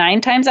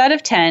 9 times out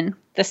of 10,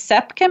 the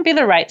SEP can be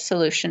the right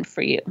solution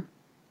for you.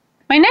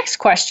 My next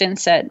question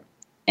said,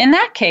 in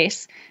that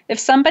case, if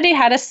somebody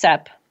had a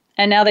SEP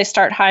and now they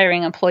start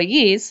hiring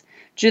employees,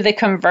 do they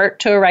convert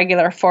to a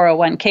regular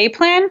 401k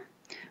plan?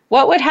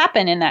 What would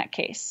happen in that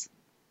case?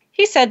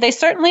 He said they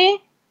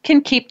certainly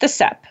can keep the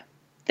SEP.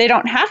 They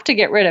don't have to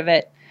get rid of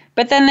it,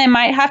 but then they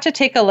might have to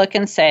take a look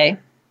and say,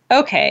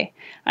 okay,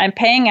 I'm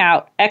paying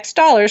out X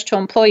dollars to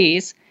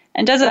employees,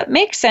 and does it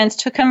make sense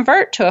to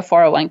convert to a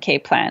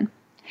 401k plan?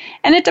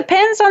 And it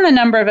depends on the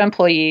number of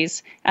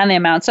employees and the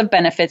amounts of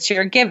benefits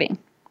you're giving.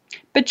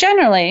 But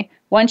generally,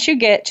 once you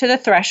get to the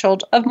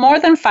threshold of more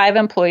than 5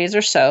 employees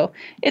or so,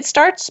 it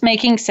starts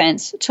making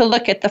sense to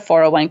look at the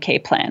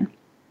 401k plan.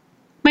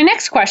 My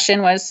next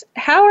question was,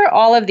 how are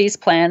all of these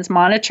plans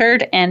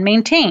monitored and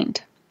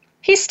maintained?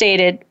 He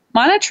stated,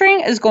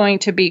 monitoring is going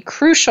to be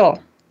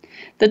crucial.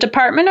 The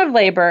Department of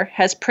Labor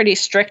has pretty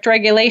strict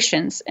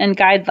regulations and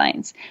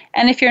guidelines,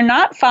 and if you're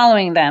not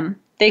following them,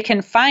 they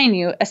can fine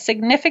you a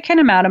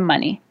significant amount of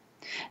money,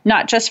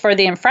 not just for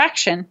the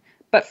infraction,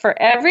 but for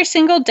every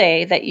single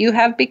day that you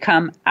have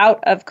become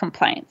out of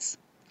compliance.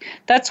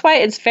 That's why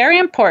it's very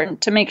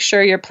important to make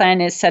sure your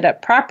plan is set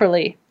up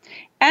properly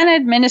and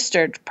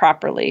administered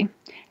properly,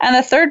 and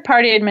the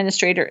third-party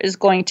administrator is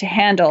going to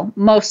handle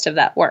most of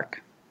that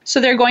work. So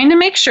they're going to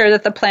make sure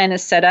that the plan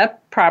is set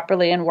up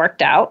properly and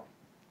worked out.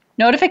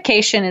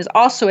 Notification is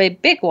also a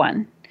big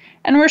one,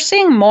 and we're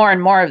seeing more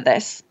and more of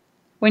this.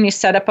 When you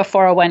set up a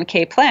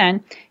 401k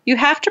plan, you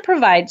have to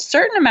provide a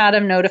certain amount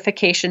of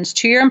notifications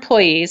to your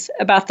employees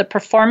about the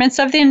performance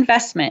of the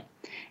investment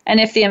and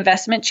if the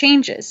investment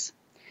changes.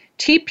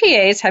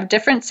 TPAs have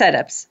different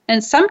setups,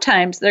 and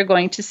sometimes they're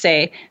going to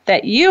say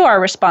that you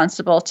are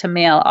responsible to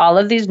mail all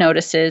of these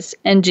notices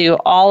and do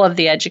all of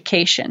the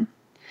education.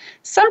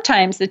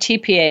 Sometimes the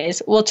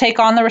TPAs will take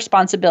on the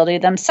responsibility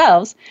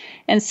themselves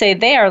and say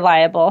they are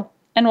liable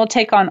and will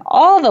take on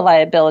all the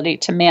liability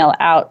to mail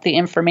out the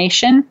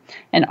information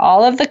and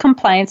all of the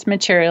compliance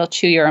material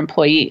to your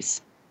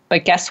employees.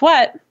 But guess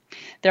what?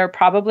 they're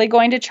probably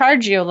going to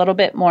charge you a little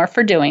bit more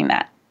for doing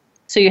that.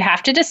 So you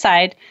have to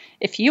decide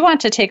if you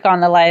want to take on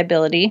the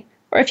liability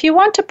or if you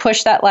want to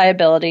push that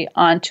liability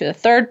onto a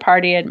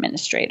third-party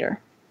administrator.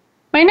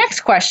 My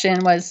next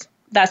question was,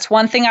 that's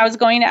one thing I was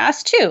going to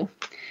ask too.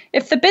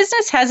 If the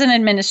business has an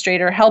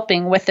administrator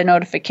helping with the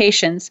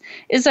notifications,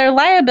 is there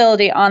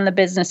liability on the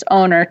business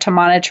owner to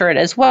monitor it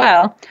as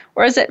well,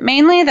 or is it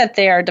mainly that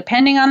they are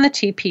depending on the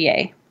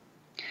TPA?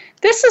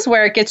 This is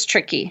where it gets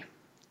tricky.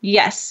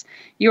 Yes,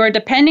 you are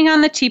depending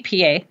on the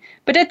TPA,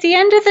 but at the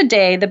end of the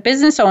day, the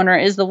business owner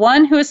is the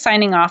one who is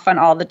signing off on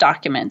all the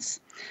documents.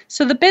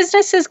 So the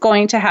business is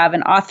going to have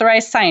an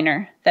authorized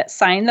signer that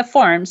signs the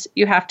forms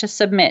you have to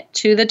submit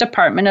to the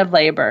Department of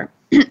Labor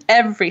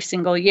every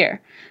single year,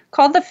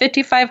 called the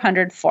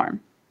 5500 form.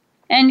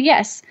 And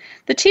yes,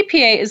 the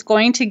TPA is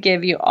going to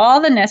give you all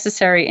the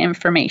necessary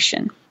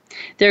information.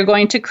 They're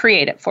going to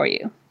create it for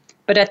you.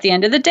 But at the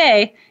end of the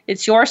day,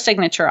 it's your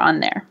signature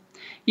on there.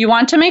 You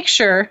want to make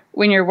sure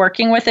when you're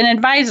working with an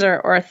advisor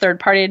or a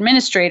third-party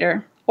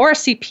administrator or a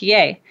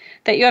CPA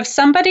that you have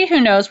somebody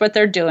who knows what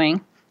they're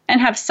doing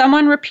and have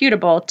someone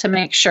reputable to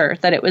make sure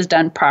that it was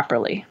done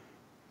properly.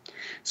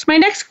 So my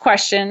next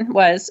question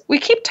was, we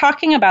keep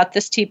talking about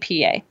this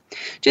TPA.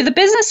 Do the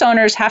business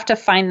owners have to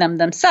find them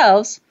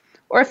themselves?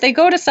 Or if they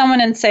go to someone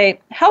and say,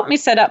 help me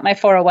set up my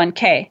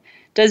 401k,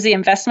 does the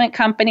investment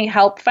company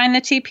help find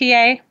the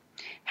TPA?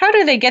 How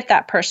do they get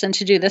that person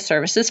to do the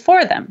services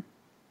for them?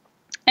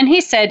 And he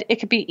said it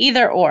could be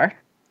either or.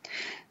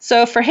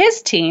 So for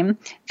his team,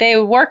 they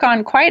work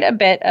on quite a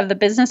bit of the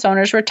business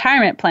owner's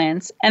retirement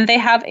plans, and they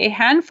have a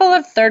handful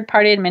of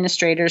third-party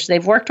administrators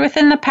they've worked with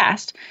in the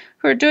past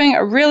who are doing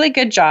a really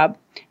good job,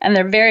 and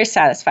they're very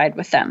satisfied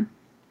with them.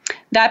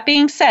 That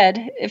being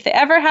said, if they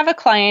ever have a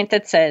client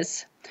that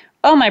says,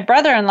 oh, my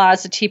brother-in-law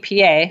is a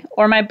TPA,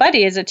 or my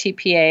buddy is a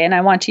TPA and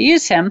I want to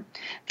use him,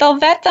 they'll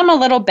vet them a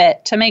little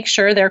bit to make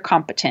sure they're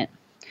competent.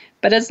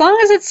 But as long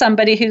as it's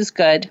somebody who's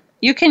good,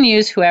 you can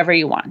use whoever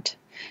you want.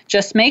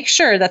 Just make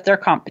sure that they're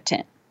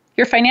competent.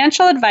 Your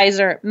financial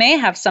advisor may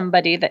have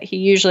somebody that he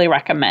usually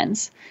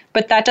recommends,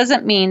 but that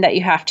doesn't mean that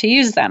you have to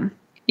use them.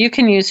 You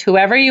can use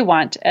whoever you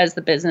want as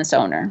the business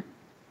owner.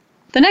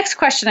 The next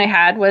question I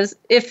had was,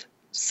 if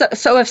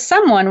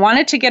someone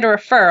wanted to get a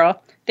referral,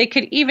 they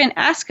could even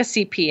ask a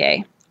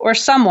CPA or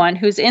someone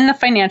who's in the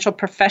financial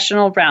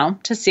professional realm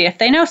to see if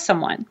they know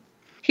someone.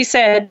 He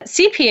said,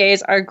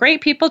 CPAs are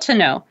great people to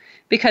know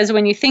because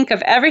when you think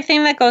of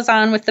everything that goes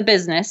on with the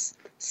business,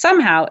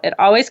 somehow it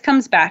always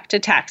comes back to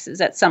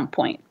taxes at some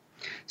point.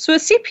 So a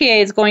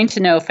CPA is going to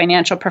know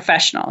financial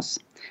professionals.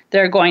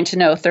 They're going to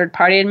know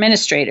third-party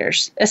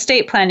administrators,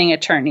 estate planning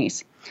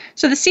attorneys.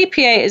 So the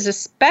CPA is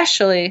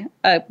especially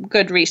a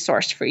good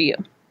resource for you.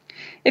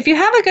 If you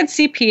have a good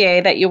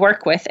CPA that you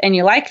work with and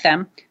you like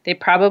them, they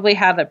probably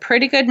have a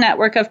pretty good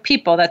network of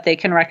people that they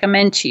can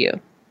recommend to you.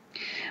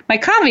 My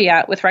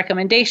caveat with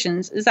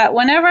recommendations is that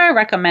whenever I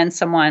recommend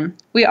someone,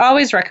 we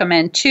always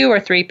recommend 2 or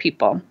 3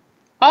 people.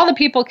 All the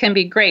people can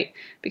be great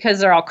because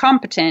they're all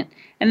competent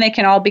and they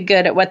can all be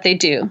good at what they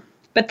do.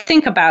 But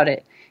think about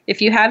it.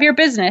 If you have your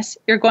business,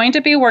 you're going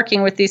to be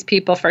working with these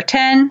people for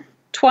 10,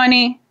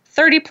 20,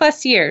 30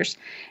 plus years,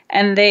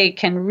 and they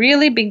can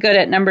really be good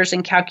at numbers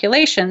and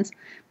calculations,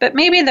 but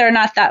maybe they're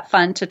not that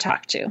fun to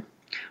talk to.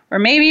 Or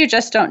maybe you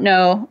just don't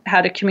know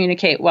how to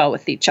communicate well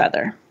with each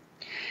other.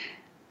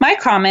 My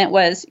comment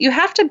was, you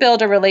have to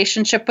build a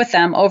relationship with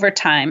them over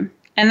time,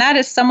 and that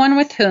is someone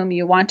with whom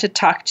you want to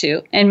talk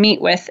to and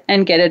meet with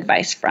and get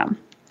advice from.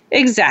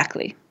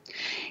 Exactly.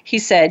 He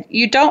said,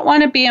 you don't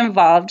want to be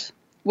involved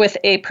with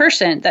a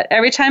person that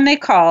every time they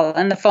call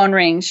and the phone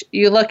rings,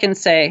 you look and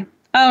say,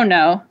 oh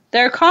no,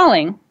 they're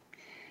calling,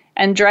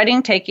 and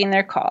dreading taking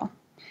their call.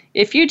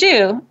 If you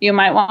do, you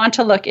might want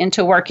to look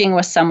into working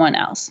with someone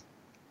else.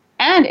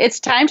 And it's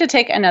time to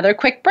take another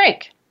quick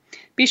break.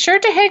 Be sure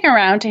to hang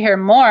around to hear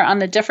more on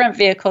the different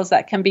vehicles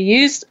that can be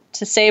used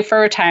to save for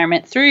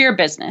retirement through your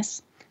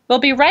business. We'll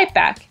be right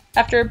back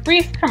after a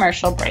brief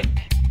commercial break.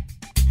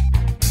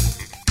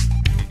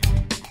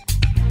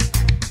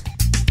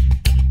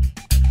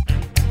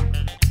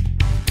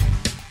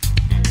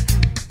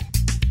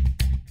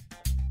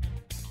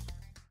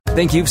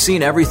 Think you've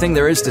seen everything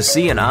there is to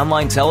see in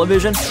online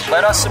television?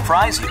 Let us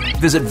surprise you.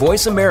 Visit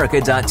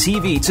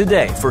voiceamerica.tv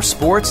today for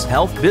sports,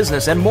 health,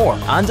 business, and more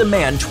on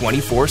demand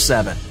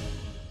 24/7.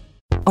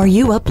 Are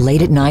you up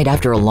late at night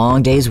after a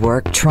long day's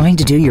work trying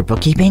to do your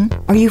bookkeeping?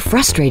 Are you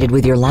frustrated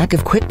with your lack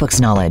of QuickBooks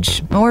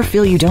knowledge or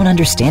feel you don't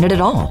understand it at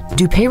all?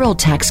 Do payroll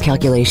tax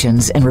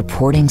calculations and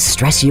reporting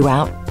stress you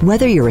out?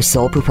 Whether you're a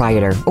sole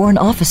proprietor or an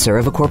officer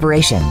of a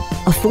corporation,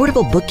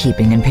 Affordable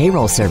Bookkeeping and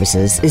Payroll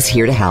Services is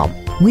here to help.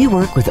 We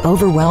work with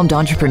overwhelmed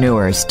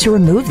entrepreneurs to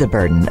remove the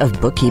burden of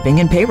bookkeeping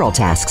and payroll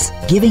tasks,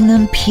 giving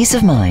them peace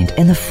of mind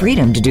and the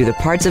freedom to do the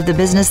parts of the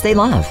business they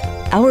love.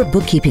 Our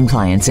bookkeeping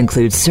clients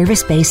include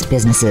service-based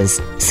businesses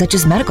such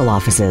as medical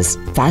offices,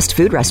 fast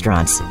food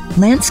restaurants,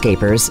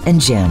 landscapers, and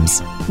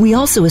gyms. We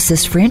also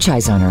assist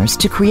franchise owners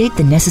to create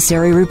the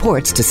necessary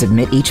reports to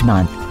submit each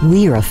month.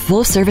 We are a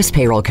full-service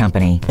payroll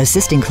company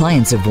assisting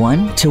clients of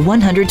 1 to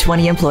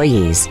 120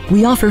 employees.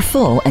 We offer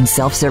full and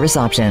self-service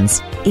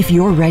options. If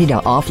you're ready to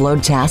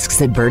offload tasks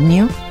that burden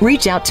you,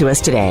 reach out to us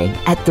today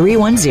at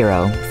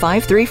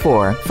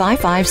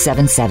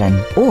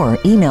 310-534-5577 or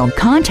email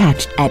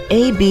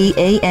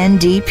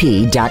contact@abandp.com.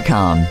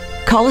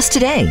 Call us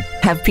today.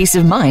 Have peace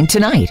of mind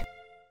tonight.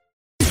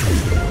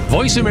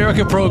 Voice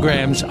America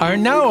programs are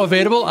now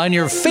available on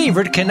your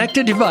favorite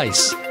connected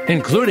device,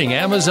 including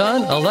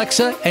Amazon,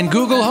 Alexa, and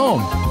Google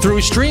Home.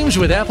 Through streams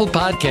with Apple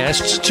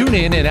Podcasts,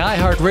 TuneIn, and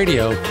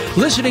iHeartRadio,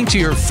 listening to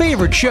your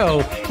favorite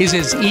show is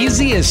as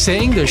easy as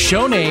saying the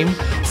show name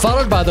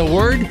followed by the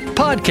word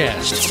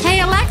podcast. Hey,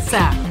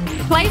 Alexa,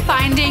 play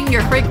Finding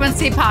Your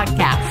Frequency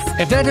podcast.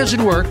 If that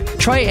doesn't work,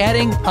 try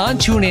adding on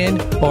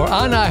TuneIn or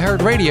on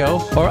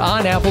iHeartRadio or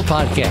on Apple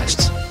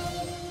Podcasts.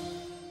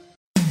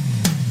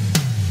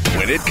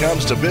 When it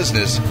comes to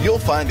business, you'll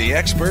find the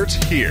experts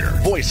here.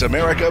 Voice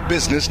America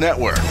Business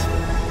Network.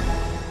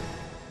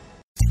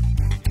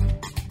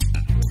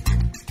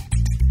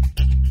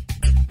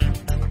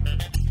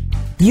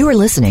 You are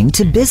listening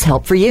to Biz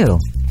Help for You.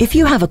 If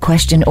you have a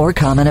question or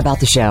comment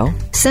about the show,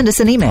 send us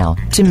an email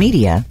to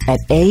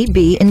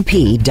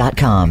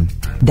media@abandp.com.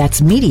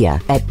 That's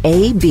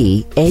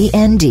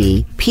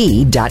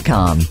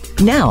media@abandp.com.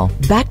 Now,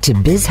 back to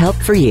Biz Help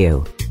for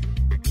You.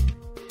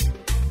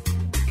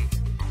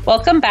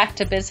 Welcome back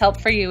to Biz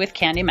Help for You with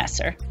Candy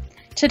Messer.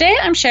 Today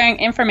I'm sharing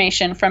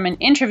information from an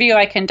interview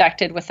I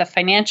conducted with a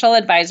financial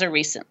advisor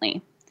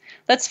recently.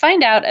 Let's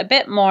find out a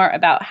bit more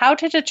about how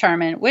to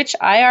determine which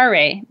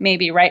IRA may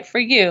be right for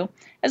you,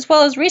 as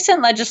well as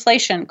recent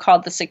legislation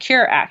called the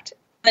Secure Act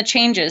and the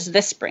changes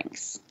this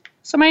brings.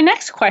 So my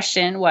next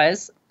question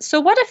was, so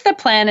what if the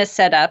plan is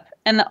set up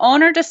and the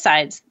owner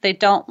decides they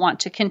don't want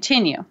to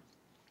continue?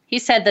 He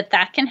said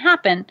that can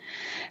happen,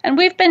 and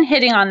we've been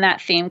hitting on that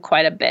theme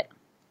quite a bit.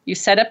 You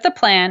set up the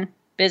plan,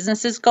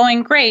 business is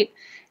going great,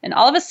 and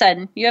all of a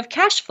sudden you have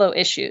cash flow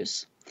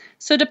issues.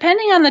 So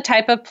depending on the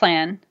type of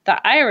plan, the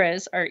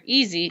IRAs are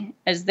easy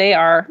as they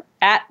are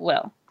at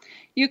will.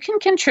 You can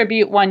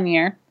contribute one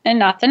year and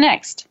not the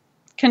next.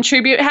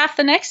 Contribute half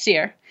the next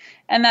year,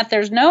 and that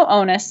there's no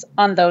onus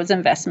on those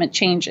investment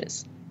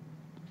changes.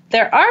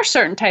 There are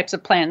certain types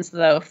of plans,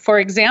 though. For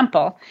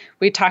example,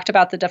 we talked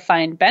about the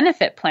defined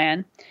benefit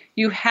plan.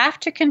 You have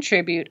to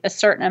contribute a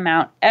certain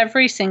amount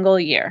every single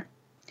year.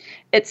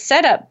 It's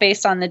set up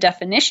based on the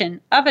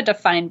definition of a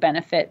defined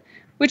benefit,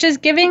 which is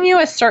giving you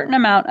a certain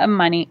amount of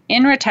money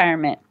in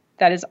retirement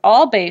that is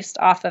all based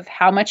off of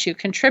how much you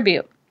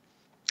contribute.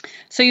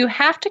 So you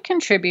have to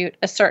contribute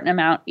a certain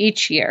amount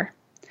each year.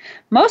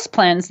 Most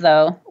plans,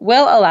 though,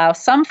 will allow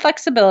some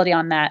flexibility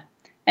on that.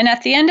 And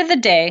at the end of the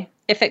day,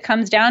 if it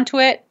comes down to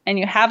it and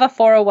you have a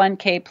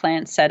 401k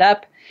plan set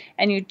up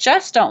and you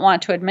just don't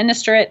want to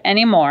administer it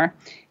anymore,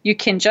 you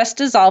can just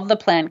dissolve the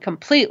plan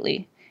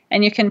completely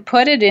and you can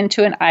put it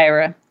into an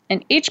IRA,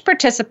 and each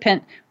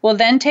participant will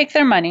then take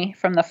their money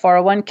from the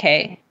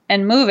 401k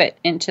and move it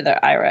into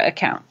their IRA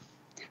account.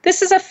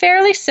 This is a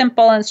fairly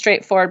simple and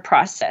straightforward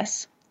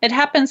process. It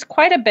happens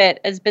quite a bit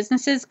as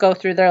businesses go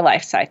through their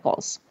life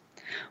cycles.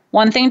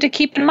 One thing to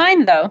keep in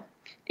mind, though,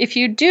 if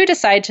you do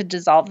decide to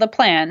dissolve the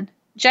plan,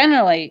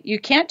 generally you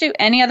can't do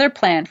any other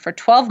plan for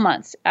 12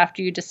 months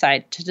after you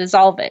decide to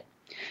dissolve it.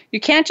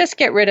 You can't just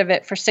get rid of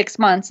it for 6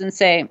 months and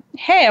say,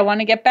 hey, I want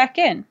to get back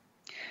in.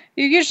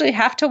 You usually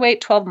have to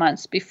wait 12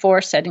 months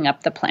before setting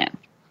up the plan.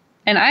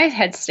 And I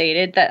had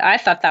stated that I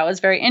thought that was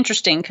very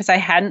interesting because I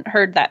hadn't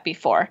heard that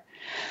before.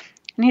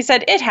 And he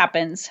said, it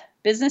happens.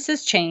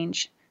 Businesses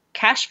change,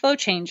 cash flow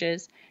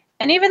changes,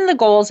 and even the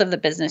goals of the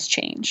business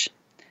change.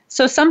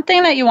 So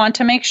something that you want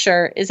to make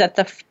sure is that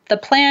the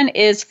plan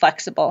is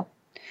flexible.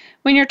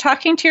 When you're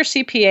talking to your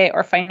CPA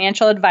or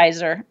financial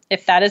advisor,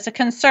 if that is a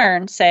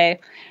concern, say,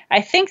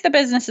 I think the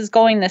business is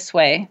going this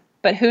way,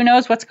 but who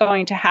knows what's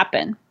going to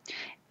happen?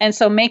 And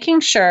so making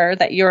sure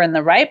that you're in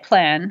the right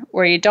plan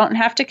where you don't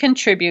have to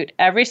contribute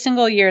every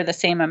single year the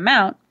same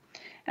amount,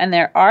 and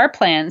there are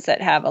plans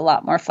that have a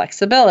lot more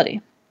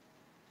flexibility.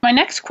 My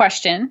next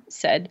question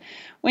said,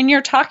 when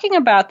you're talking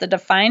about the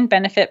defined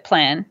benefit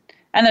plan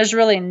and there's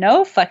really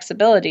no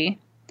flexibility,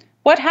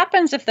 what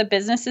happens if the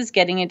business is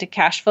getting into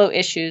cash flow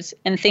issues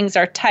and things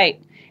are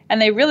tight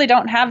and they really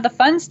don't have the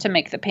funds to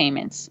make the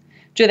payments?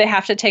 Do they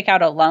have to take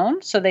out a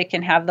loan so they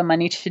can have the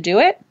money to do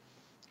it?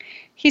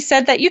 He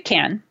said that you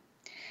can.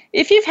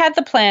 If you've had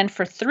the plan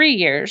for 3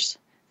 years,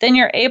 then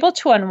you're able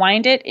to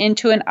unwind it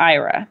into an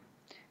IRA.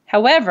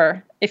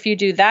 However, if you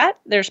do that,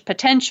 there's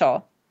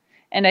potential,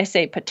 and I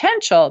say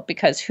potential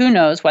because who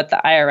knows what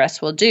the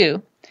IRS will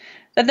do,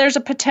 that there's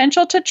a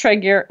potential to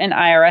trigger an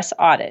IRS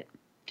audit.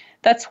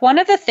 That's one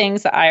of the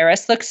things the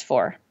IRS looks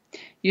for.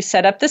 You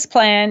set up this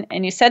plan,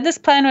 and you said this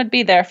plan would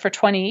be there for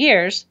 20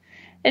 years,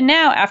 and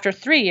now after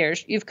 3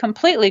 years, you've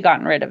completely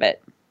gotten rid of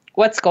it.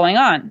 What's going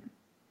on?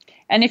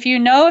 And if you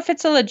know if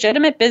it's a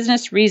legitimate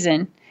business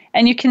reason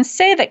and you can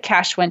say that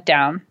cash went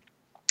down,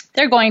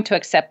 they're going to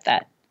accept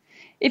that.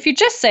 If you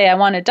just say, I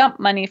want to dump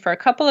money for a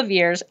couple of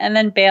years and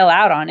then bail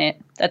out on it,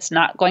 that's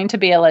not going to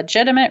be a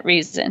legitimate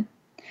reason.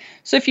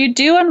 So if you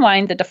do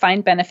unwind the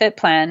defined benefit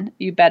plan,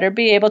 you better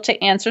be able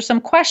to answer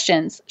some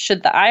questions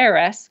should the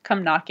IRS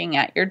come knocking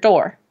at your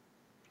door.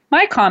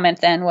 My comment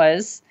then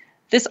was,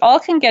 this all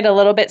can get a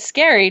little bit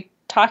scary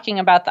talking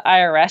about the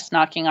IRS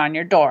knocking on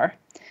your door.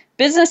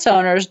 Business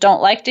owners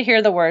don't like to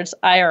hear the words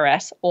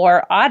IRS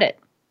or audit.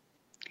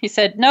 He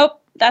said,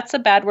 nope, that's a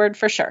bad word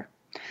for sure.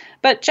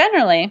 But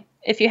generally,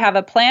 if you have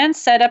a plan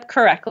set up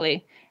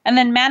correctly and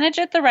then manage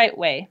it the right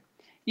way,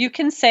 you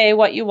can say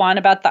what you want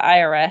about the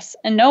IRS,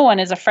 and no one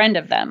is a friend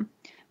of them.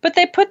 But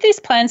they put these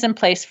plans in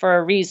place for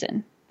a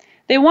reason.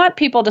 They want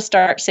people to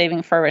start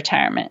saving for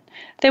retirement.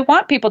 They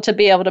want people to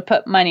be able to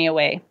put money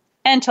away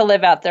and to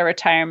live out their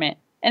retirement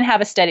and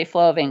have a steady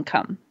flow of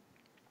income.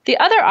 The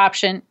other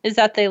option is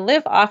that they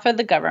live off of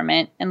the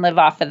government and live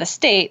off of the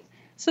state,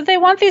 so they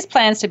want these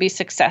plans to be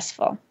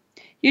successful.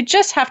 You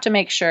just have to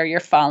make sure you're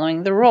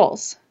following the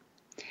rules.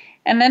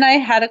 And then I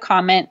had a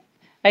comment.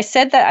 I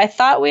said that I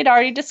thought we'd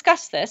already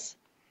discussed this,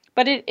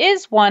 but it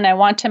is one I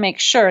want to make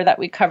sure that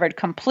we covered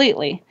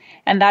completely,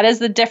 and that is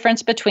the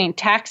difference between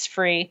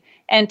tax-free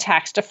and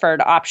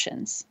tax-deferred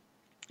options.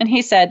 And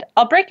he said,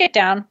 I'll break it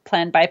down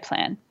plan by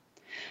plan.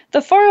 The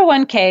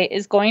 401k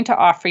is going to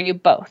offer you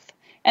both,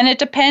 and it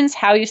depends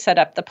how you set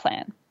up the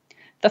plan.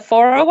 The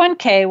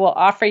 401k will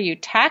offer you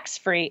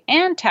tax-free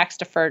and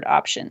tax-deferred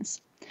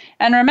options.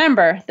 And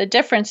remember, the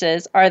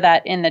differences are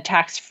that in the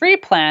tax-free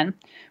plan,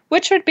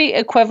 which would be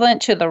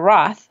equivalent to the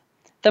Roth,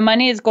 the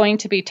money is going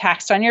to be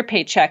taxed on your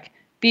paycheck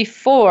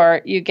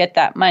before you get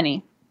that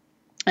money.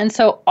 And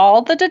so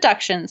all the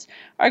deductions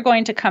are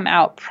going to come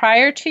out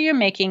prior to you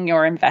making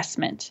your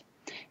investment.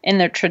 In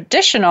the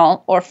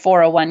traditional or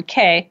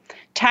 401k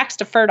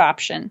tax-deferred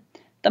option,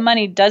 the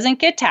money doesn't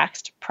get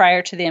taxed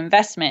prior to the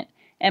investment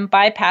and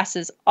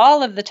bypasses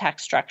all of the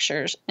tax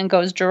structures and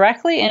goes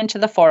directly into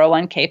the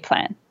 401k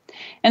plan.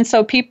 And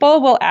so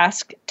people will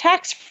ask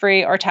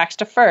tax-free or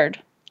tax-deferred,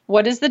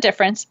 what is the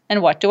difference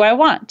and what do I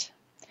want?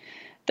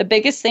 The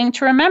biggest thing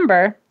to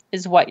remember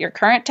is what your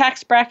current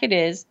tax bracket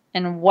is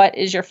and what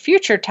is your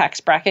future tax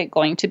bracket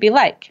going to be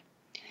like.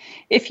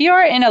 If you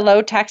are in a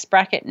low tax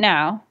bracket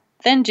now,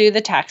 then do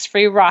the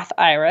tax-free Roth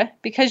IRA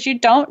because you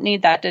don't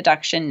need that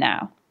deduction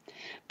now.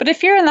 But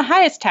if you're in the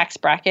highest tax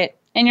bracket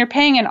and you're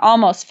paying in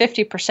almost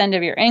 50%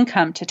 of your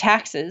income to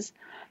taxes,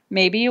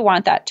 maybe you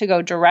want that to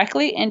go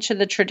directly into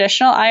the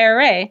traditional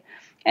IRA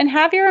and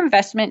have your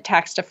investment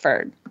tax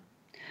deferred.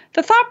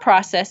 The thought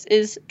process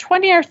is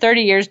 20 or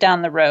 30 years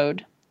down the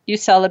road, you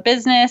sell a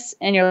business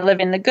and you're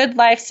living the good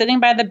life sitting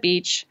by the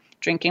beach,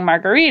 drinking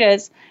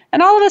margaritas,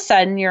 and all of a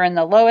sudden you're in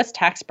the lowest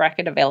tax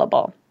bracket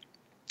available.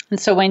 And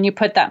so when you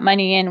put that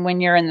money in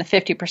when you're in the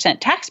 50%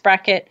 tax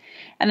bracket,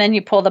 and then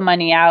you pull the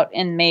money out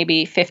in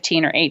maybe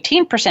 15 or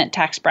 18%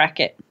 tax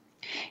bracket,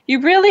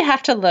 you really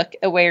have to look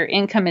at where your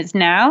income is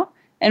now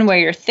and where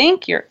you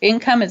think your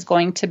income is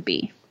going to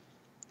be.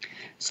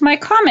 So my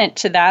comment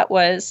to that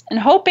was, in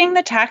hoping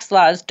the tax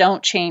laws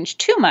don't change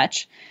too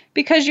much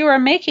because you are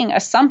making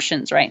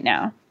assumptions right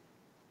now.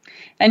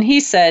 And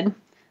he said,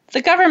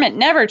 the government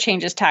never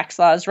changes tax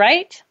laws,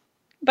 right?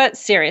 But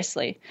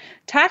seriously,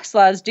 tax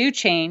laws do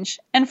change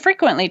and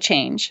frequently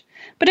change.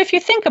 But if you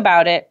think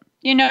about it,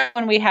 you know,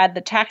 when we had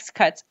the Tax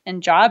Cuts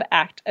and Jobs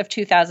Act of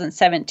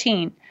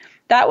 2017,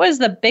 that was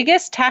the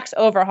biggest tax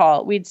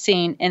overhaul we'd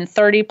seen in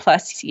 30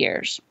 plus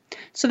years.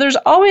 So there's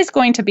always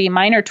going to be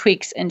minor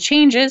tweaks and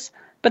changes,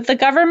 but the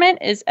government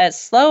is as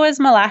slow as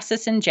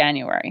molasses in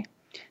January.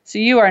 So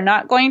you are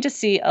not going to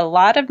see a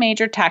lot of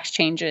major tax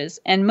changes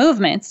and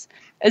movements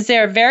as they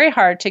are very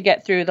hard to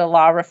get through the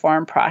law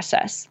reform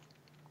process.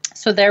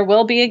 So there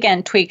will be,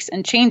 again, tweaks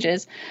and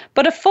changes,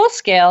 but a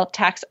full-scale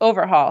tax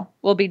overhaul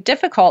will be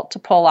difficult to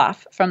pull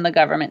off from the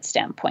government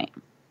standpoint.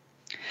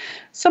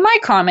 So my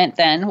comment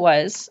then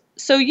was,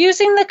 so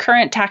using the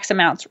current tax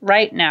amounts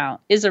right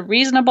now is a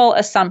reasonable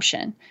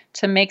assumption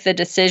to make the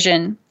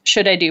decision,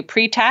 should I do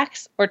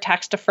pre-tax or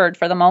tax deferred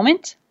for the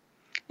moment?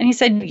 And he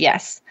said,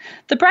 yes.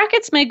 The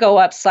brackets may go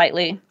up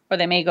slightly or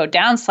they may go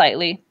down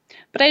slightly,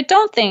 but I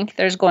don't think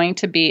there's going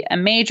to be a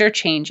major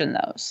change in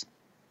those.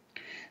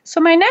 So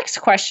my next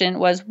question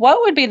was,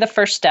 what would be the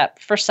first step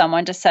for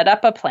someone to set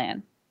up a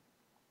plan?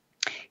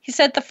 He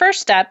said the first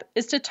step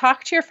is to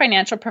talk to your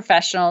financial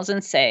professionals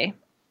and say,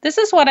 this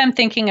is what I'm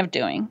thinking of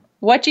doing.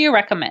 What do you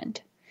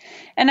recommend?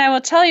 And I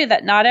will tell you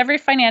that not every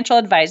financial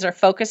advisor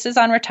focuses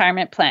on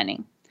retirement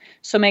planning.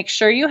 So make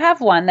sure you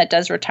have one that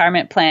does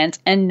retirement plans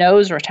and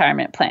knows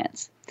retirement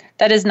plans.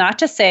 That is not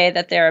to say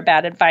that they're a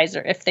bad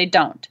advisor if they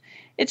don't.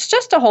 It's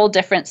just a whole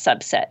different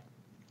subset.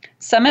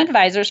 Some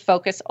advisors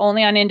focus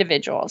only on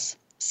individuals.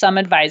 Some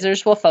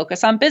advisors will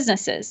focus on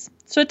businesses.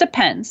 So it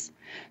depends.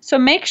 So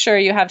make sure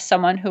you have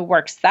someone who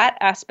works that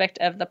aspect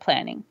of the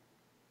planning.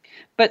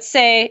 But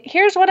say,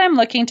 here's what I'm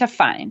looking to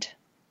find.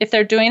 If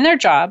they're doing their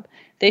job,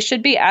 they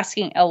should be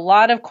asking a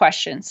lot of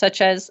questions,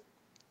 such as,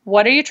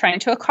 what are you trying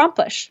to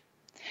accomplish?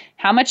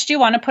 How much do you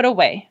want to put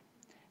away?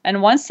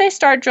 And once they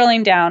start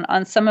drilling down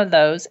on some of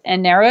those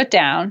and narrow it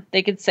down,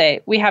 they could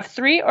say, we have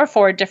 3 or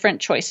 4 different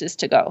choices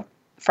to go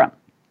from.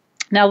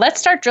 Now let's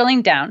start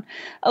drilling down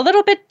a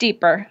little bit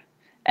deeper.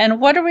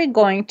 And what are we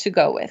going to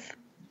go with?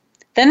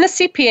 Then the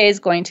CPA is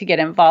going to get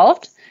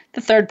involved.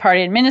 The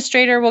third-party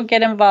administrator will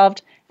get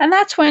involved. And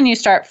that's when you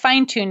start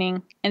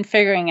fine-tuning and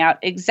figuring out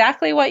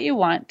exactly what you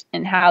want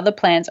and how the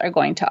plans are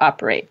going to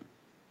operate.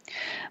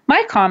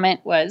 My comment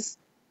was,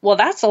 well,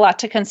 that's a lot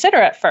to consider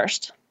at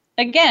first.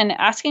 Again,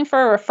 asking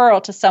for a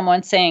referral to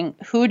someone saying,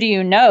 who do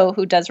you know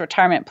who does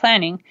retirement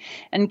planning,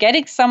 and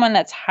getting someone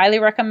that's highly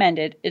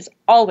recommended is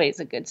always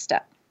a good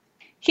step.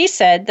 He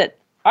said that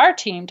our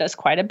team does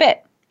quite a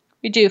bit.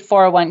 We do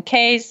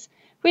 401ks,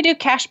 we do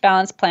cash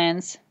balance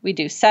plans, we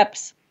do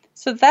SEPs,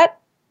 so that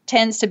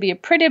tends to be a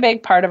pretty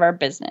big part of our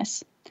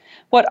business.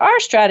 What our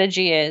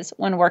strategy is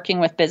when working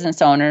with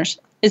business owners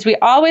is we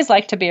always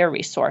like to be a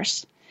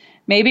resource.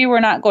 Maybe we're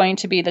not going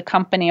to be the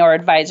company or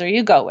advisor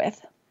you go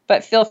with,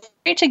 but feel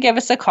free to give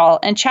us a call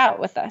and chat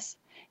with us.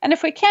 And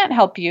if we can't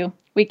help you,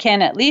 we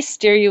can at least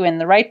steer you in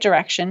the right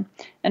direction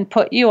and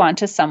put you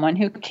onto someone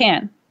who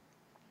can.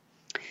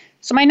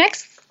 So my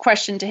next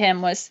question to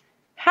him was,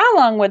 how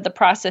long would the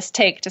process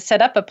take to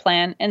set up a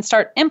plan and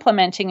start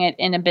implementing it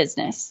in a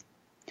business?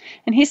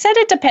 And he said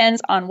it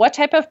depends on what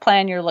type of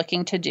plan you're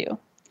looking to do.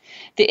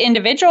 The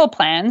individual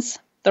plans,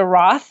 the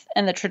Roth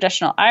and the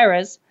traditional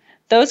IRAs,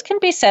 those can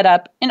be set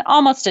up in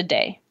almost a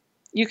day.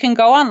 You can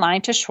go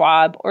online to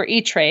Schwab or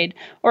E-Trade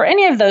or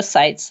any of those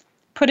sites,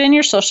 put in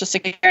your social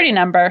security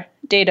number,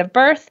 date of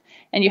birth,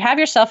 and you have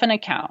yourself an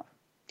account.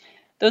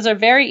 Those are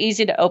very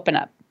easy to open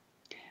up.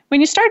 When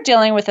you start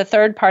dealing with the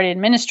third-party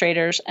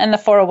administrators and the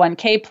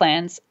 401k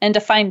plans and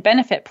defined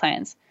benefit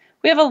plans,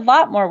 we have a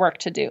lot more work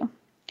to do.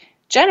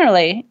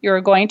 Generally,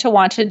 you're going to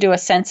want to do a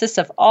census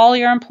of all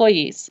your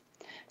employees.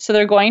 So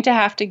they're going to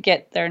have to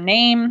get their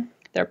name,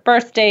 their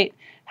birth date,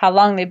 how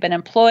long they've been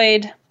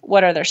employed,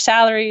 what are their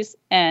salaries,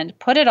 and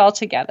put it all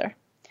together.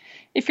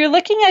 If you're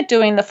looking at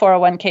doing the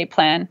 401k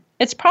plan,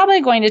 it's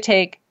probably going to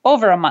take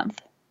over a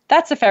month.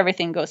 That's if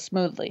everything goes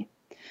smoothly.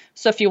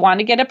 So if you want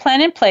to get a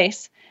plan in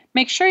place,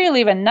 make sure you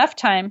leave enough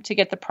time to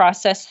get the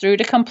process through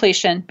to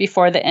completion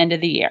before the end of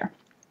the year.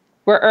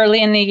 We're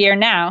early in the year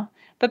now,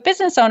 but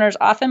business owners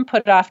often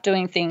put off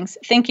doing things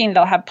thinking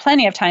they'll have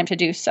plenty of time to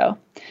do so.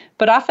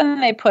 But often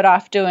they put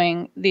off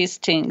doing these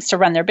things to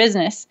run their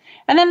business,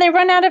 and then they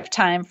run out of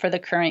time for the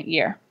current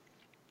year.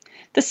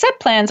 The SEP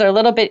plans are a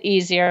little bit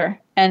easier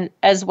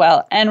as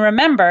well. And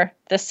remember,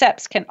 the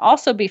SEPs can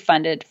also be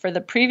funded for the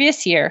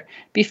previous year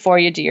before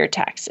you do your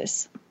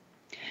taxes.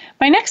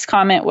 My next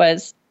comment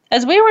was,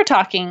 as we were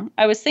talking,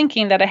 I was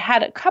thinking that I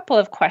had a couple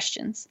of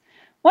questions.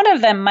 One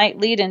of them might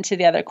lead into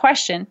the other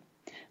question,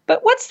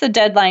 but what's the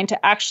deadline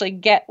to actually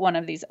get one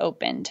of these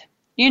opened?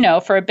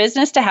 For a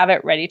business to have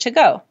it ready to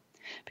go.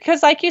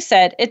 Because like you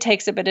said, it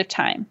takes a bit of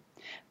time.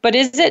 But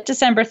is it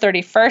December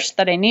 31st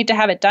that I need to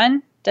have it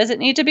done? Does it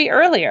need to be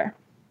earlier?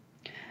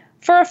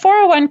 For a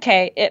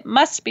 401k, it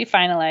must be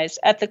finalized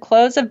at the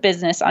close of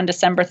business on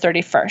December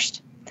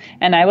 31st.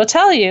 And I will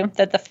tell you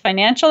that the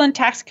financial and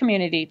tax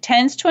community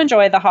tends to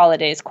enjoy the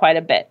holidays quite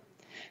a bit.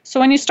 So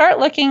when you start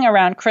looking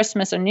around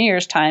Christmas or New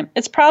Year's time,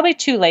 it's probably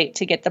too late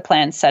to get the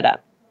plan set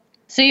up.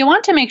 So you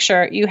want to make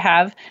sure you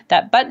have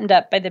that buttoned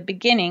up by the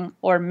beginning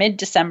or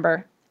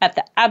mid-December at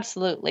the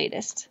absolute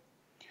latest.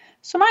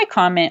 So my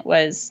comment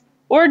was,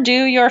 or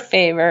do a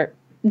favor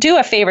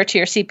to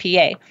your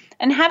CPA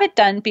and have it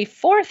done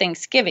before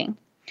Thanksgiving.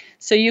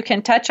 So you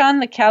can touch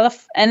on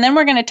and then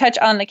we're going to touch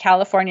on the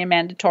California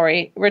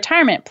mandatory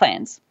retirement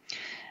plans.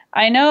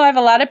 I know I have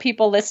a lot of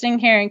people listening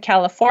here in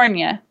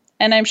California,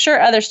 and I'm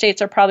sure other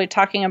states are probably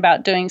talking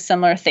about doing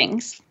similar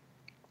things.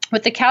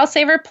 With the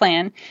CalSaver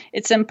plan,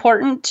 it's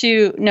important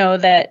to know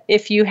that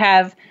if you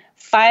have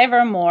 5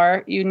 or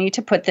more, you need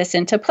to put this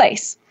into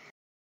place.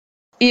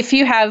 If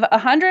you have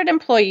 100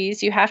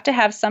 employees, you have to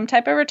have some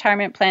type of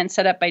retirement plan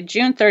set up by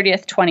June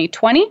 30th,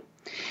 2020.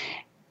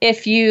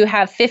 If you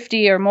have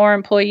 50 or more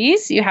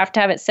employees, you have to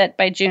have it set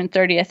by June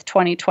 30th,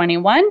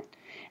 2021.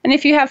 And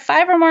if you have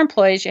 5 or more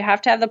employees, you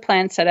have to have the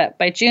plan set up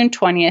by June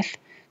 20th,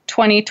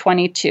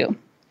 2022.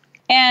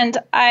 And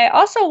I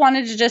also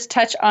wanted to just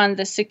touch on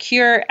the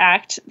Secure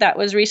Act that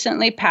was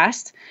recently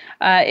passed.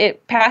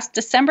 It passed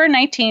December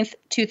 19th,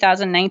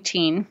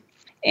 2019.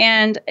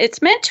 And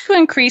it's meant to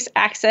increase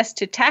access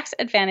to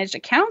tax-advantaged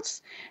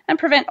accounts and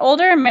prevent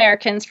older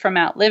Americans from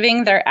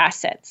outliving their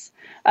assets.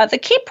 The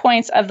key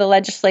points of the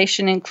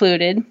legislation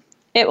included,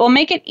 it will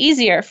make it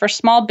easier for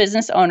small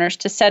business owners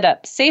to set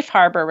up safe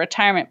harbor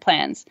retirement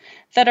plans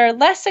that are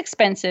less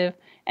expensive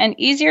and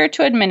easier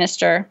to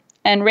administer,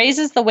 and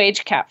raises the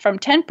wage cap from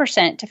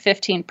 10% to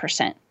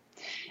 15%.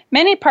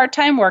 Many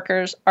part-time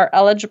workers are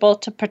eligible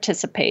to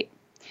participate.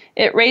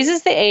 It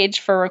raises the age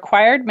for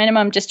required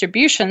minimum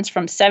distributions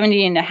from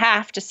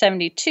 70.5 to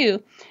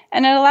 72,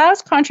 and it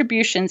allows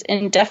contributions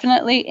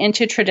indefinitely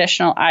into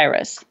traditional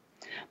IRAs.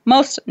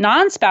 Most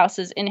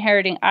non-spouses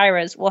inheriting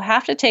IRAs will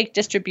have to take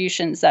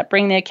distributions that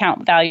bring the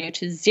account value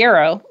to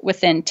 0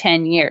 within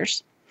 10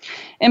 years.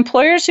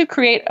 Employers who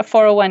create a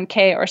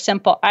 401k or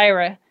simple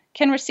IRA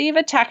can receive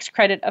a tax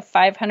credit of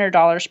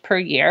 $500 per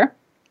year.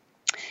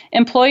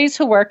 Employees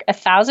who work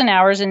 1,000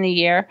 hours in the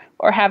year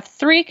or have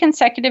 3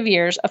 consecutive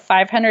years of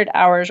 500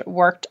 hours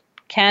worked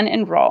can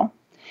enroll.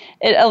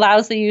 It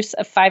allows the use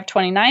of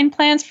 529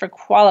 plans for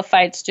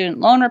qualified student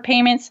loan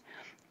repayments,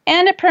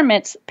 and it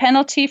permits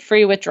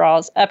penalty-free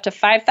withdrawals up to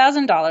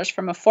 $5,000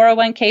 from a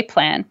 401k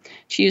plan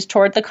to use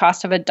toward the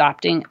cost of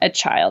adopting a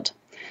child.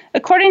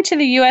 According to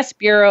the U.S.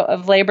 Bureau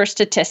of Labor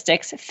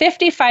Statistics,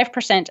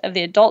 55% of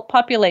the adult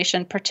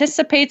population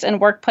participates in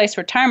workplace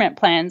retirement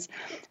plans,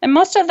 and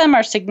most of them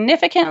are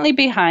significantly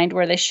behind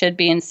where they should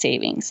be in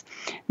savings.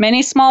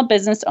 Many small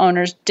business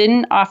owners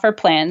didn't offer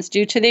plans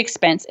due to the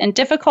expense and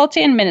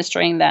difficulty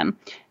administering them,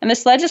 and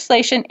this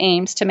legislation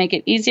aims to make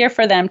it easier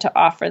for them to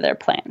offer their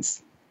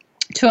plans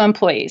to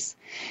employees.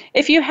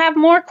 If you have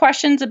more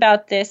questions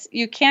about this,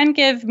 you can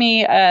give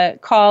me a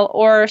call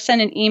or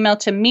send an email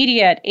to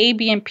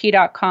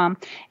media@abnp.com,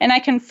 and I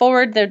can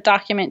forward the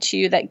document to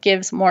you that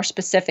gives more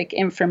specific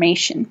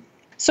information.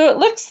 So it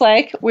looks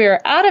like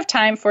we're out of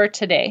time for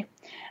today.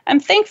 I'm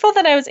thankful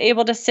that I was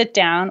able to sit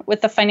down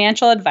with a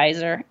financial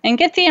advisor and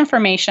get the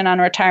information on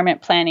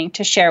retirement planning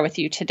to share with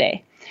you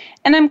today.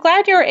 And I'm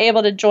glad you were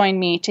able to join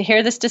me to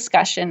hear this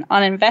discussion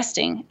on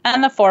investing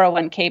and the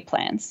 401k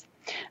plans.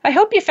 I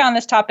hope you found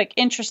this topic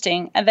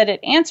interesting and that it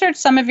answered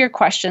some of your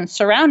questions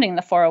surrounding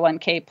the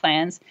 401k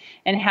plans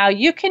and how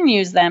you can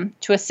use them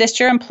to assist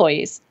your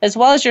employees as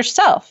well as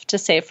yourself to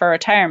save for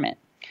retirement.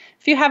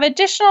 If you have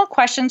additional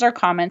questions or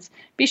comments,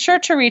 be sure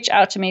to reach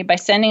out to me by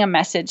sending a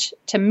message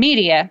to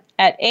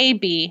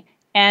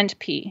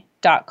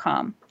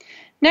media@abnp.com.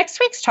 Next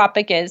week's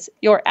topic is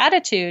your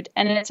attitude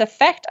and its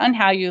effect on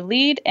how you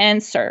lead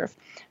and serve.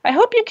 I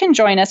hope you can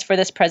join us for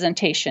this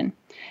presentation.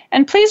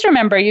 And please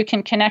remember you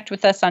can connect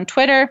with us on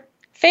Twitter,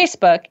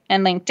 Facebook,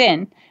 and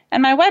LinkedIn,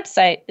 and my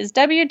website is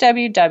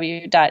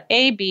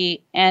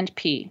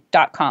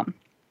www.abnp.com.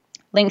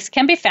 Links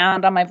can be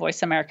found on my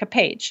Voice America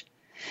page.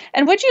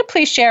 And would you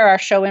please share our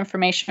show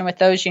information with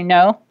those you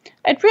know?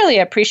 I'd really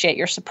appreciate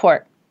your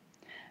support.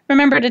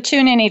 Remember to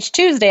tune in each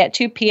Tuesday at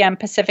 2 p.m.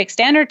 Pacific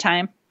Standard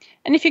Time.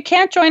 And if you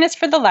can't join us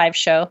for the live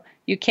show,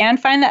 you can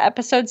find the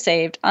episode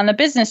saved on the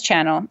business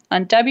channel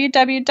on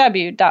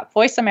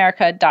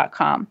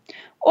www.voiceamerica.com.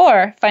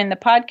 Or find the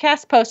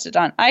podcast posted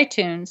on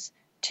iTunes,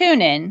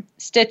 TuneIn,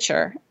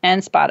 Stitcher,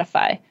 and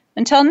Spotify.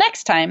 Until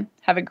next time,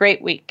 have a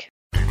great week.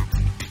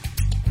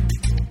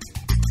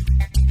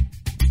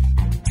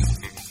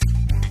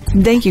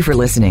 Thank you for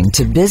listening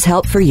to Biz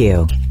Help for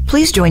You.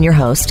 Please join your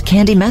host,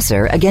 Candy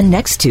Messer, again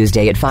next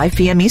Tuesday at 5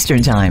 p.m.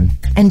 Eastern Time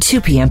and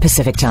 2 p.m.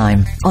 Pacific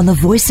Time on the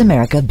Voice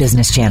America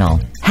Business Channel.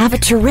 Have a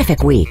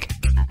terrific week.